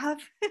would like to have.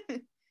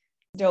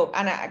 Dope.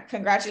 And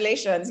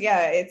congratulations.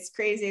 Yeah, it's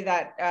crazy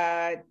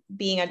that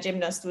being a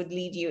gymnast would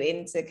lead you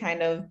into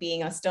kind of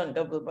being a stunt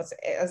double, but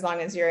as long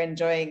as you're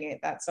enjoying it,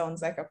 that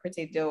sounds like a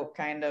pretty dope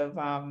kind of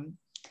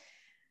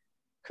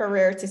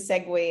career to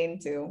segue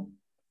into.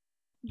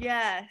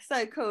 Yeah,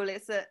 so cool.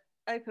 It's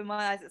opened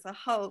my eyes. It's a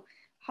whole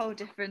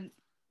different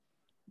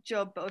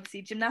job, but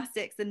obviously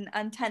gymnastics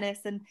and tennis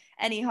and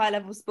any high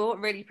level sport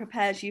really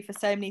prepares you for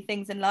so many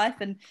things in life,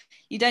 and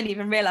you don't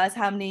even realize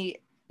how many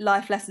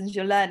life lessons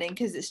you're learning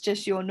because it's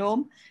just your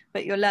norm,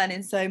 but you're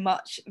learning so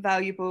much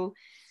valuable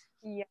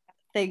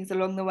things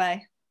along the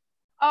way.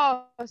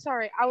 Oh,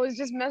 sorry, I was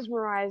just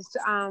mesmerized.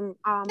 I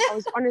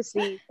was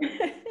honestly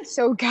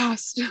so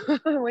gassed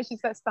when she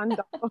said stand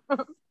up. I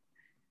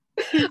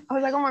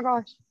was like, oh my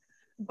gosh.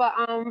 But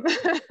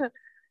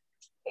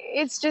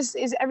it's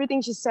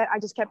everything she said. I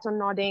just kept on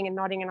nodding, and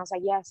I was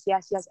like, yes,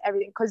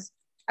 everything. Because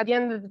at the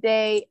end of the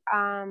day,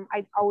 I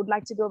would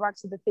like to go back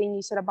to the thing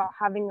you said about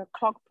having a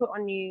clock put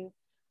on you.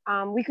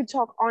 We could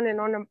talk on and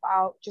on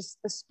about just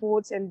the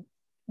sports and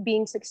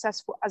being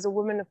successful as a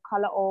woman of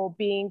color, or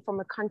being from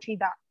a country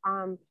that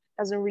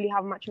doesn't really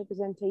have much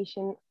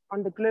representation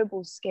on the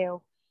global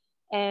scale.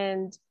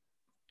 And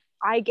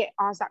I get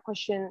asked that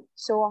question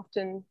so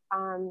often,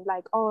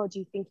 like, oh, do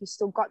you think you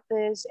still got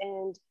this?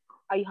 And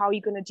how are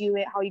you going to do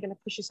it? How are you going to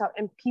push yourself?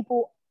 And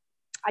people,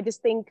 I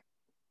just think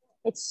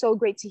it's so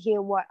great to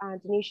hear what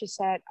Danusha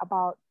said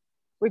about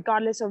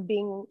regardless of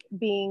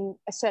being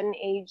a certain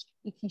age,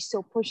 if you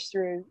still push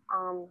through.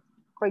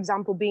 For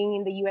example, being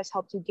in the US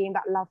helped you gain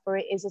that love for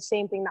it. Is the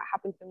same thing that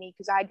happened for me,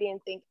 because I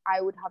didn't think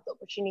I would have the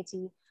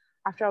opportunity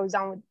after I was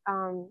done with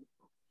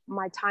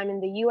my time in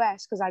the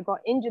US, because I got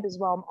injured as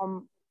well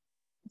on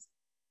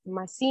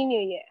my senior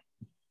year.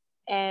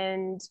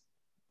 And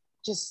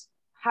just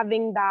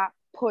having that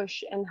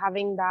push and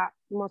having that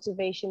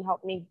motivation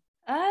helped me.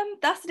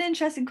 That's an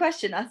interesting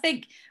question. I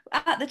think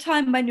at the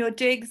time when you're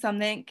doing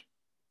something,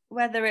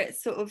 whether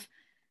it's sort of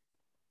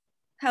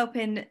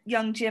helping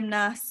young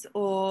gymnasts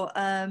or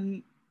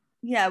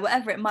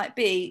whatever it might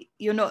be,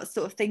 you're not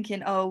sort of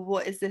thinking, oh,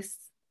 what is this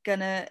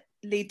gonna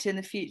lead to in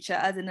the future,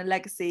 as in a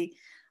legacy.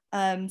 So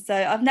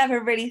I've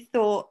never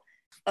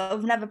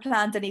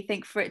planned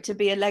anything for it to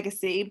be a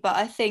legacy, but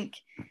I think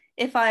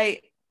if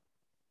I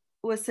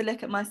was to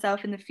look at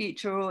myself in the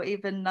future, or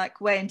even like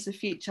way into the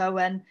future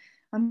when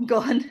I'm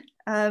gone,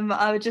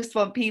 I would just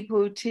want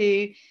people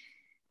to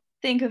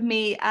think of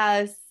me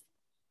as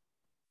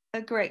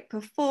a great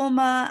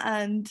performer.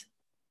 And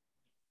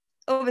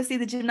obviously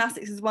the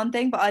gymnastics is one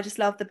thing, but I just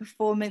love the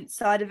performance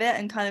side of it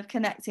and kind of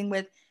connecting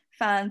with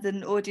fans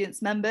and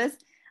audience members,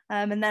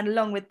 and then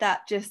along with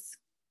that, just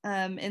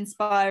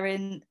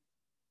inspiring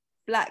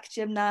Black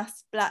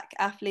gymnasts, Black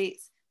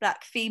athletes,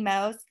 Black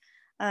females,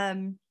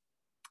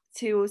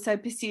 to also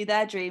pursue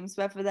their dreams,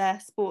 whether they're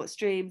sports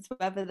dreams,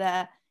 whether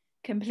they're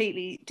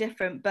completely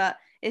different. But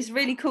it's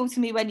really cool to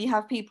me when you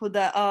have people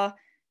that are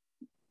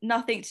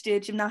nothing to do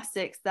with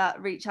gymnastics that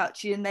reach out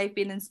to you and they've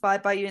been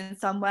inspired by you in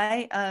some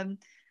way.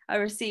 I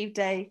received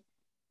a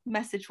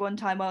message one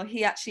time, well,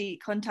 he actually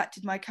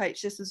contacted my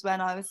coach, this was when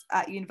I was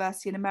at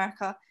university in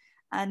America,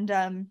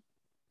 and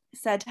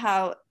said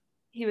how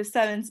he was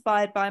so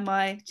inspired by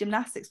my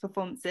gymnastics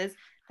performances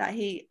that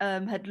he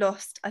had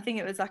lost, I think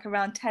it was like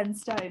around 10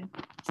 stone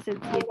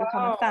since he'd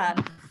become a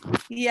fan.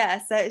 Yeah,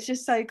 so it's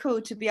just so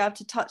cool to be able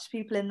to touch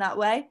people in that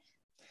way.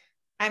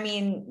 I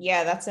mean,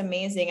 yeah, that's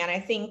amazing. And I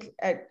think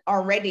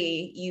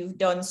already you've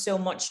done so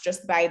much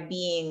just by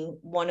being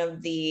one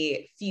of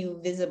the few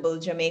visible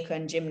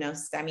Jamaican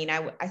gymnasts. I mean,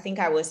 I think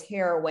I was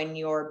here when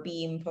your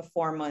beam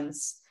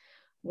performance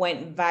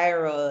went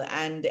viral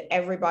and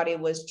everybody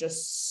was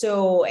just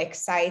so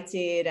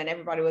excited and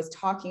everybody was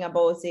talking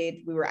about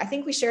it. I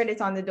think we shared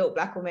it on the Dope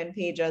Black Women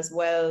page as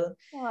well.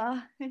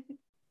 Wow.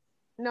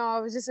 No, I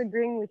was just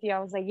agreeing with you. I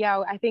was like, yeah,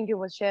 I think it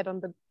was shared on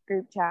the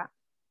group chat.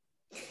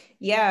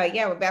 Yeah,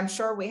 I'm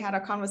sure we had a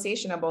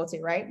conversation about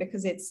it, right?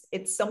 Because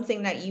it's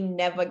something that you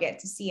never get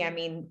to see. I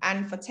mean,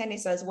 and for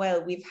tennis as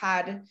well, we've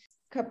had,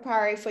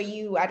 Kapari, for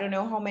you, I don't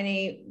know how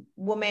many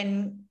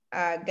women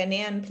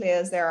Ghanaian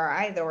players there are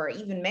either, or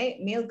even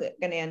male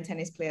Ghanaian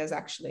tennis players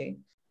actually.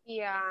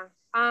 Yeah,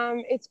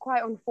 it's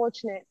quite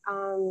unfortunate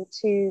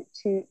to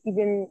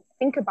even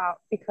think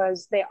about,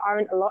 because there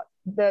aren't a lot.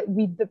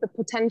 The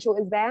potential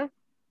is there.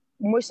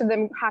 Most of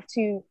them have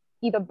to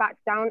either back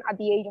down at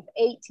the age of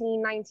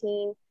 18,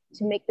 19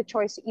 to make the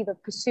choice to either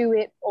pursue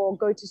it or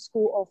go to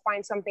school or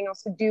find something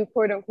else to do,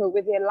 quote unquote,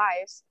 with their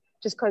lives,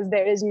 just because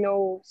there is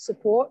no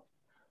support.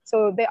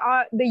 So there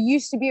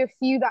used to be a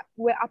few that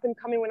were up and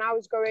coming when I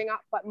was growing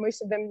up, but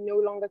most of them no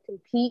longer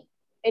compete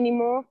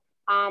anymore.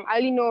 I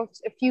only know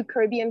a few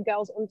Caribbean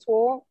girls on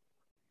tour.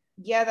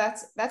 Yeah,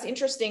 that's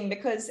interesting,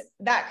 because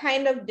that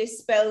kind of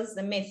dispels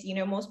the myth. You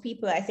know, most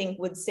people I think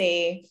would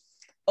say,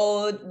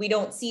 oh, we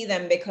don't see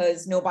them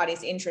because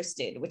nobody's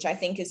interested, which I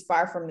think is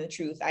far from the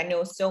truth. I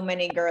know so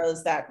many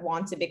girls that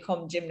want to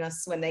become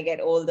gymnasts when they get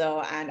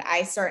older. And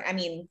I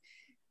certainly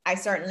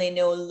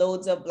know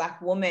loads of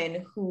Black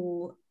women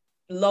who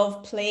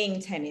love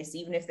playing tennis,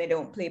 even if they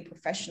don't play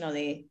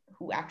professionally,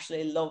 who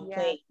actually love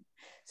playing.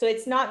 So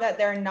it's not that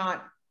they're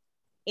not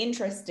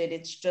interested,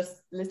 it's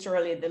just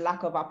literally the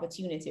lack of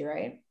opportunity,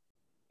 right?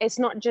 It's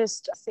not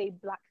just, say,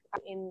 Black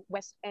in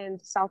West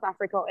and South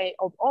Africa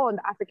or on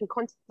the African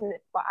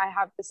continent, but I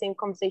have the same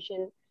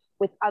conversation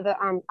with other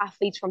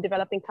athletes from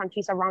developing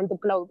countries around the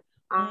globe.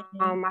 I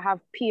have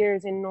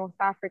peers in North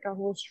Africa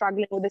who are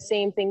struggling with the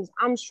same things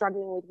I'm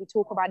struggling with. We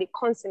talk about it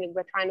constantly.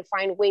 We're trying to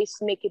find ways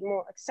to make it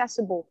more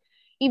accessible.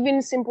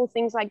 Even simple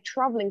things like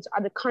traveling to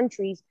other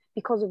countries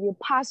because of your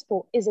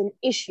passport is an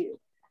issue.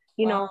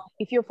 You know,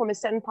 if you're from a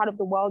certain part of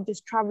the world,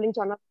 just traveling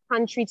to another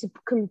country to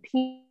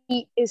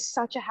compete is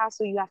such a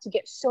hassle. You have to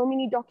get so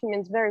many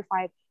documents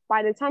verified.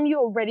 By the time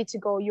you're ready to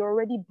go, you're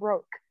already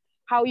broke.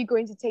 How are you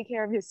going to take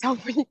care of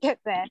yourself when you get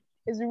there?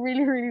 It's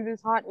really, really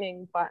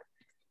disheartening, but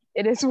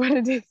it is what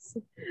it is.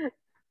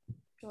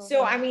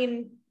 So, I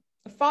mean,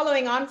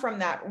 following on from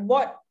that,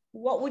 what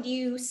would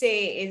you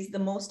say is the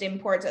most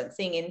important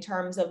thing in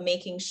terms of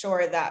making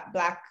sure that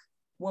Black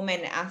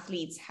women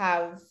athletes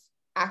have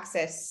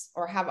access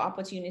or have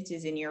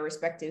opportunities in your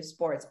respective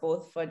sports,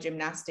 both for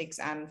gymnastics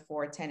and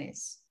for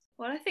tennis?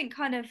 Well, I think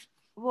kind of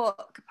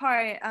what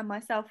Kapari and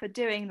myself are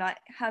doing, like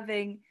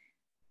having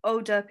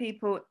older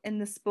people in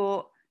the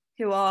sport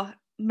who are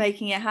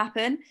making it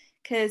happen.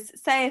 Because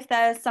say if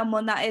there's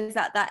someone that is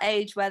at that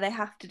age where they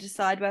have to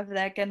decide whether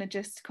they're going to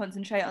just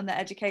concentrate on their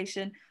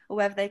education or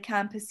whether they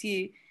can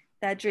pursue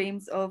their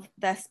dreams of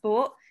their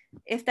sport,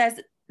 if there's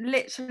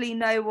literally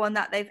no one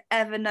that they've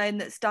ever known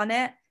that's done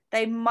it,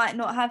 they might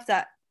not have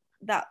that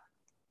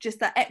just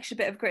that extra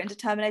bit of grit and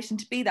determination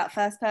to be that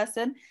first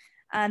person.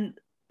 And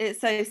it's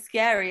so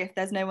scary if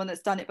there's no one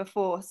that's done it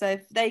before. So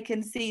if they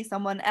can see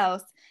someone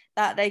else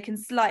that they can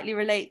slightly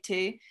relate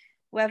to,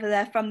 whether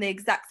they're from the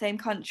exact same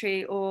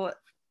country or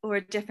a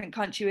different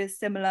country with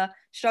similar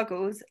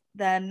struggles,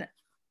 then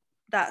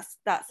that's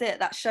it.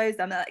 That shows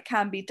them that it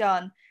can be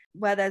done.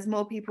 Where there's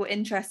more people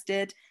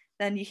interested,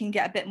 then you can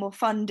get a bit more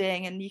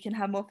funding and you can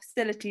have more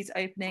facilities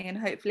opening, and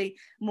hopefully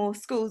more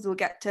schools will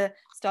get to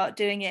start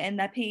doing it in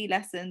their PE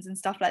lessons and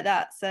stuff like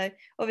that. So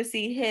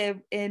obviously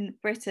here in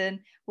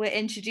Britain, we're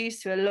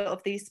introduced to a lot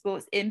of these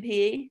sports in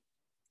PE.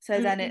 So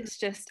then it's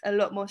just a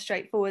lot more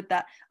straightforward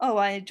that, oh,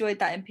 I enjoyed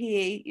that in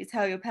PE, you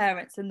tell your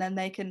parents and then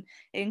they can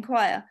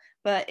inquire.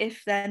 But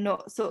if they're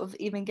not sort of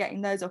even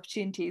getting those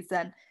opportunities,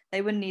 then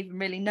they wouldn't even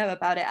really know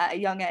about it at a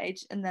young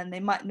age. And then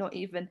they might not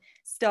even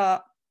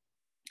start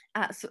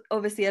at,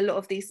 obviously a lot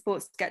of these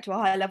sports to get to a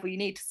higher level, you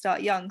need to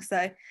start young.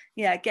 So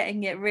yeah,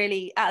 getting it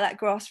really at that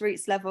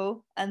grassroots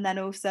level, and then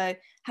also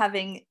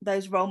having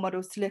those role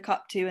models to look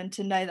up to and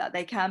to know that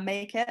they can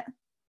make it.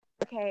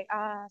 Okay,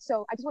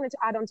 so I just wanted to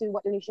add on to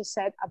what Anisha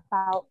said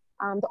about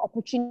the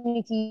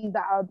opportunities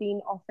that are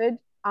being offered.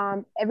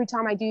 Every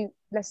time I do,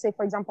 let's say,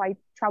 for example, I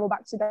travel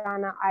back to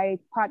Ghana, I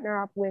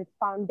partner up with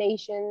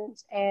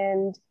foundations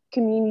and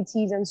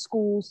communities and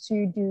schools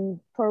to do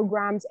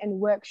programs and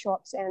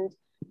workshops and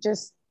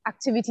just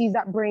activities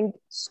that bring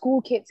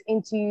school kids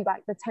into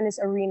like the tennis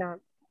arena,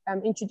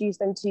 introduce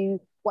them to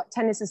what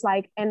tennis is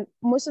like. And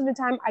most of the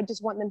time, I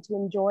just want them to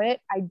enjoy it.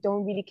 I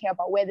don't really care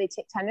about where they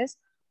take tennis,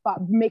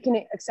 but making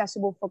it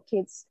accessible for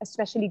kids,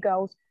 especially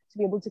girls, to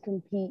be able to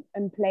compete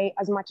and play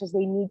as much as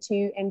they need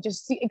to, and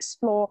just to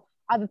explore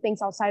other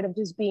things outside of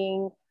just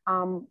being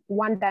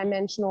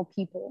one-dimensional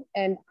people.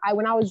 And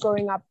when I was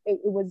growing up, it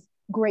was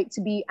great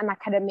to be an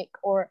academic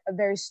or a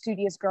very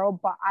studious girl,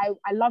 but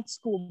I loved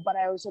school, but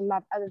I also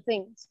loved other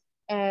things.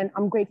 And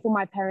I'm grateful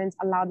my parents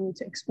allowed me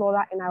to explore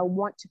that, and I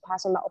want to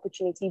pass on that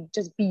opportunity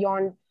just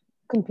beyond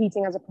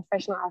competing as a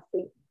professional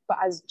athlete, but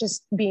as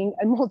just being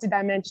a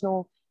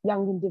multidimensional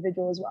young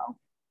individual as well.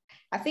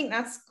 I think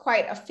that's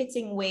quite a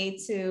fitting way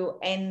to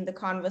end the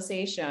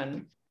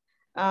conversation.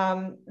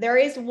 There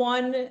is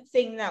one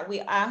thing that we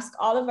ask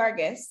all of our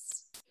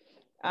guests,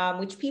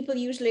 which people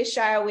usually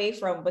shy away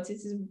from, but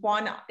it's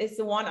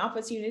the one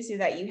opportunity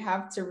that you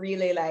have to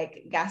really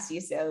like gas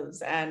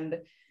yourselves, and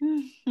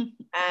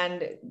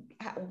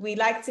we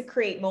like to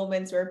create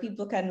moments where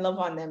people can love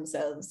on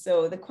themselves.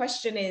 So the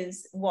question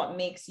is, what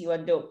makes you a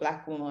dope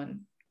Black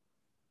woman?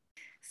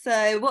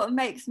 So what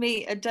makes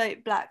me a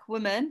dope Black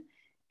woman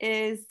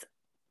is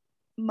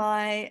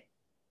my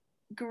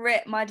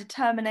grit, my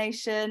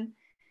determination,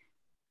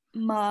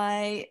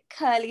 my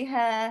curly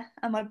hair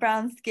and my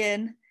brown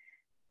skin,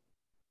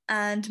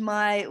 and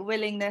my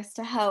willingness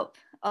to help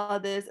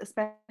others,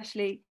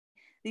 especially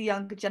the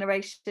younger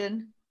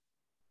generation.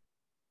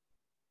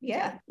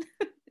 Yeah,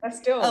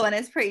 that's dope. Oh, and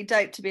it's pretty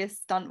dope to be a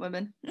stunt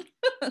woman.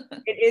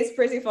 It is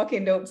pretty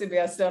fucking dope to be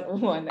a stunt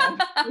woman.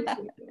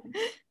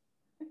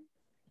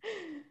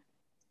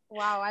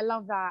 Wow, I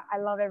love that. I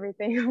love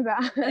everything of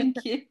that. Thank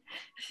you.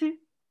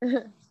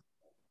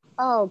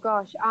 Oh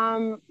gosh,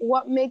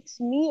 what makes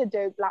me a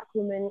dope Black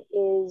woman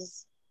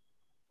is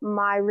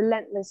my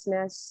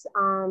relentlessness,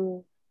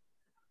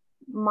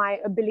 my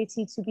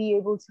ability to be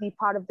able to be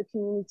part of the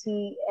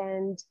community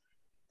and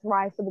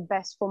thrive for the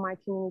best for my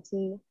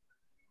community.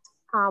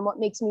 What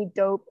makes me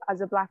dope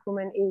as a Black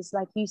woman is,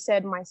 like you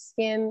said, my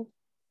skin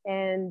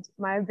and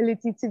my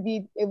ability to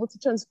be able to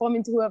transform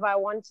into whoever I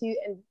want to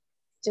and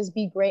just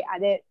be great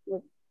at it.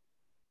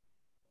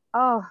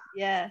 Oh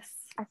yes,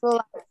 I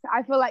feel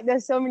like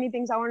there's so many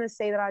things I want to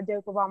say that are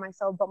dope about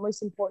myself, but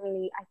most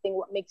importantly, I think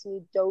what makes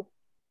me dope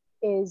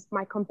is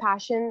my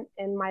compassion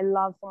and my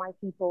love for my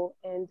people,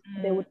 and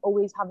they would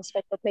always have a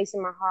special place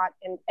in my heart.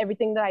 And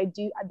everything that I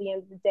do at the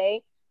end of the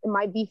day, it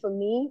might be for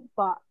me,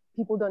 but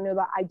people don't know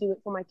that I do it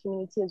for my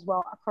community as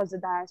well, across the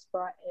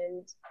diaspora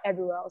and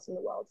everywhere else in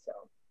the world. So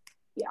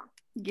yeah.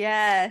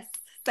 Yes,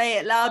 say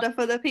it louder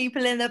for the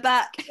people in the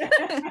back.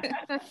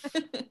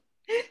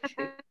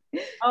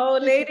 Oh,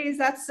 ladies,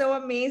 that's so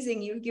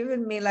amazing. You've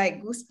given me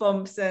like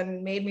goosebumps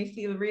and made me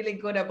feel really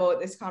good about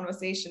this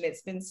conversation.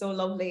 It's been so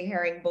lovely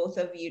hearing both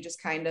of you just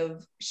kind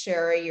of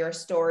share your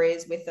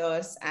stories with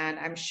us. And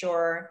I'm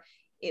sure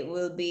it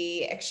will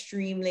be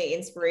extremely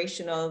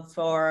inspirational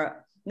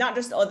for not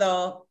just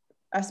other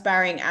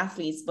aspiring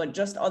athletes, but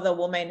just other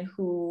women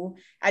who,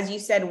 as you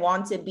said,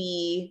 want to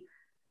be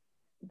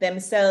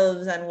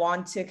themselves and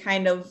want to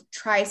kind of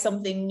try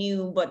something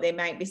new, but they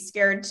might be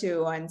scared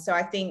to. And so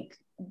I think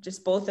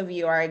just both of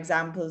you are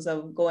examples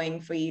of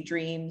going for your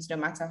dreams, no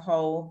matter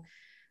how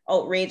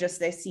outrageous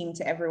they seem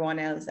to everyone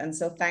else. And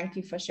so thank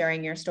you for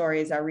sharing your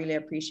stories. I really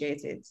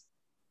appreciate it.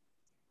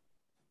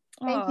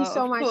 Thank you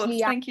so much,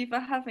 Leah. Thank you for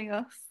having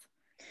us.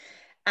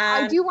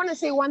 I do want to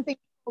say one thing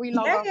before we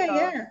log off.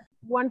 Yeah.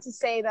 Want to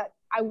say that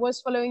I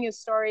was following your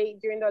story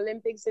during the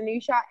Olympics,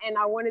 Anusha, and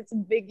I wanted to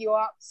big you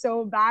up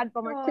so bad,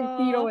 but my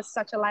computer was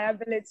such a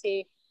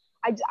liability.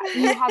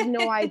 You have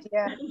no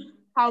idea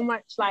how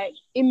much like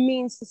it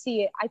means to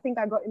see it. I think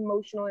I got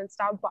emotional and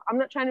stuff, but I'm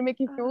not trying to make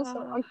you feel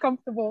so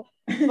uncomfortable.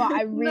 But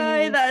I really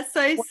No, that's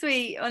so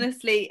sweet.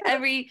 Honestly,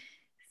 every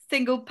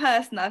single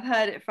person I've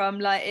heard it from,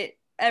 like it,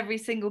 every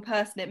single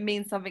person, it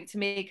means something to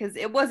me because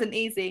it wasn't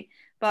easy.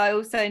 But I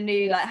also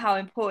knew like how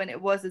important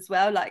it was as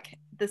well. Like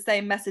the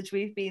same message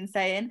we've been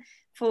saying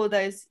for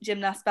those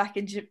gymnasts back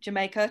in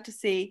Jamaica to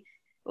see,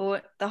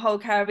 or the whole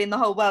Caribbean, the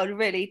whole world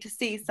really, to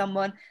see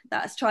someone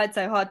that's tried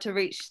so hard to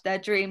reach their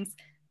dreams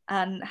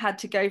and had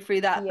to go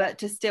through that, but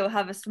to still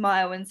have a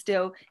smile and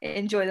still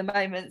enjoy the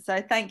moment. So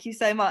thank you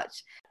so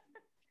much.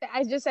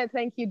 I just said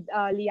thank you,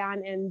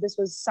 Leanne, and this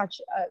was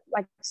such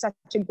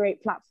a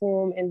great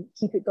platform, and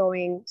keep it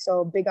going.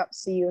 So big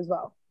ups to you as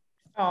well.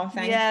 Oh,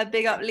 thank you. Yeah,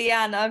 big up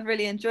Leanne. I've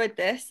really enjoyed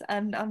this,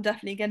 and I'm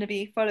definitely going to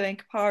be following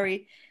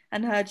Kapari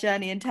and her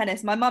journey in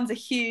tennis. My mum's a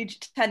huge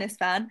tennis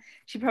fan.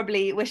 She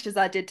probably wishes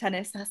I did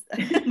tennis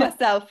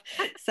myself.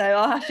 So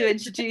I'll have to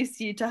introduce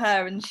you to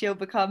her, and she'll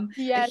become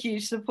a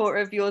huge supporter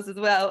of yours as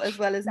well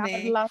as me.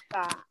 I would love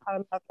that. I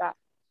would love that.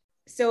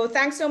 So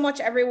thanks so much,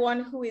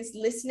 everyone who is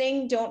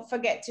listening. Don't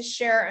forget to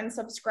share and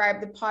subscribe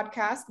the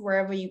podcast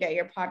wherever you get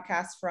your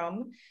podcast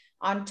from.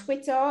 On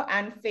Twitter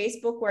and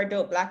Facebook, we're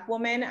Dope Black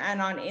Woman,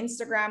 and on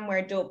Instagram,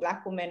 we're Dope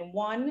Black Woman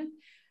 1.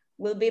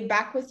 We'll be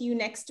back with you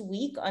next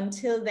week.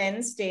 Until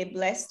then, stay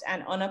blessed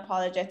and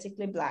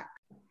unapologetically black.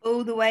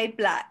 All the way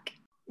black.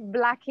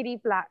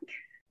 Blackity black.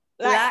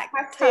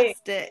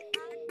 Black-tastic.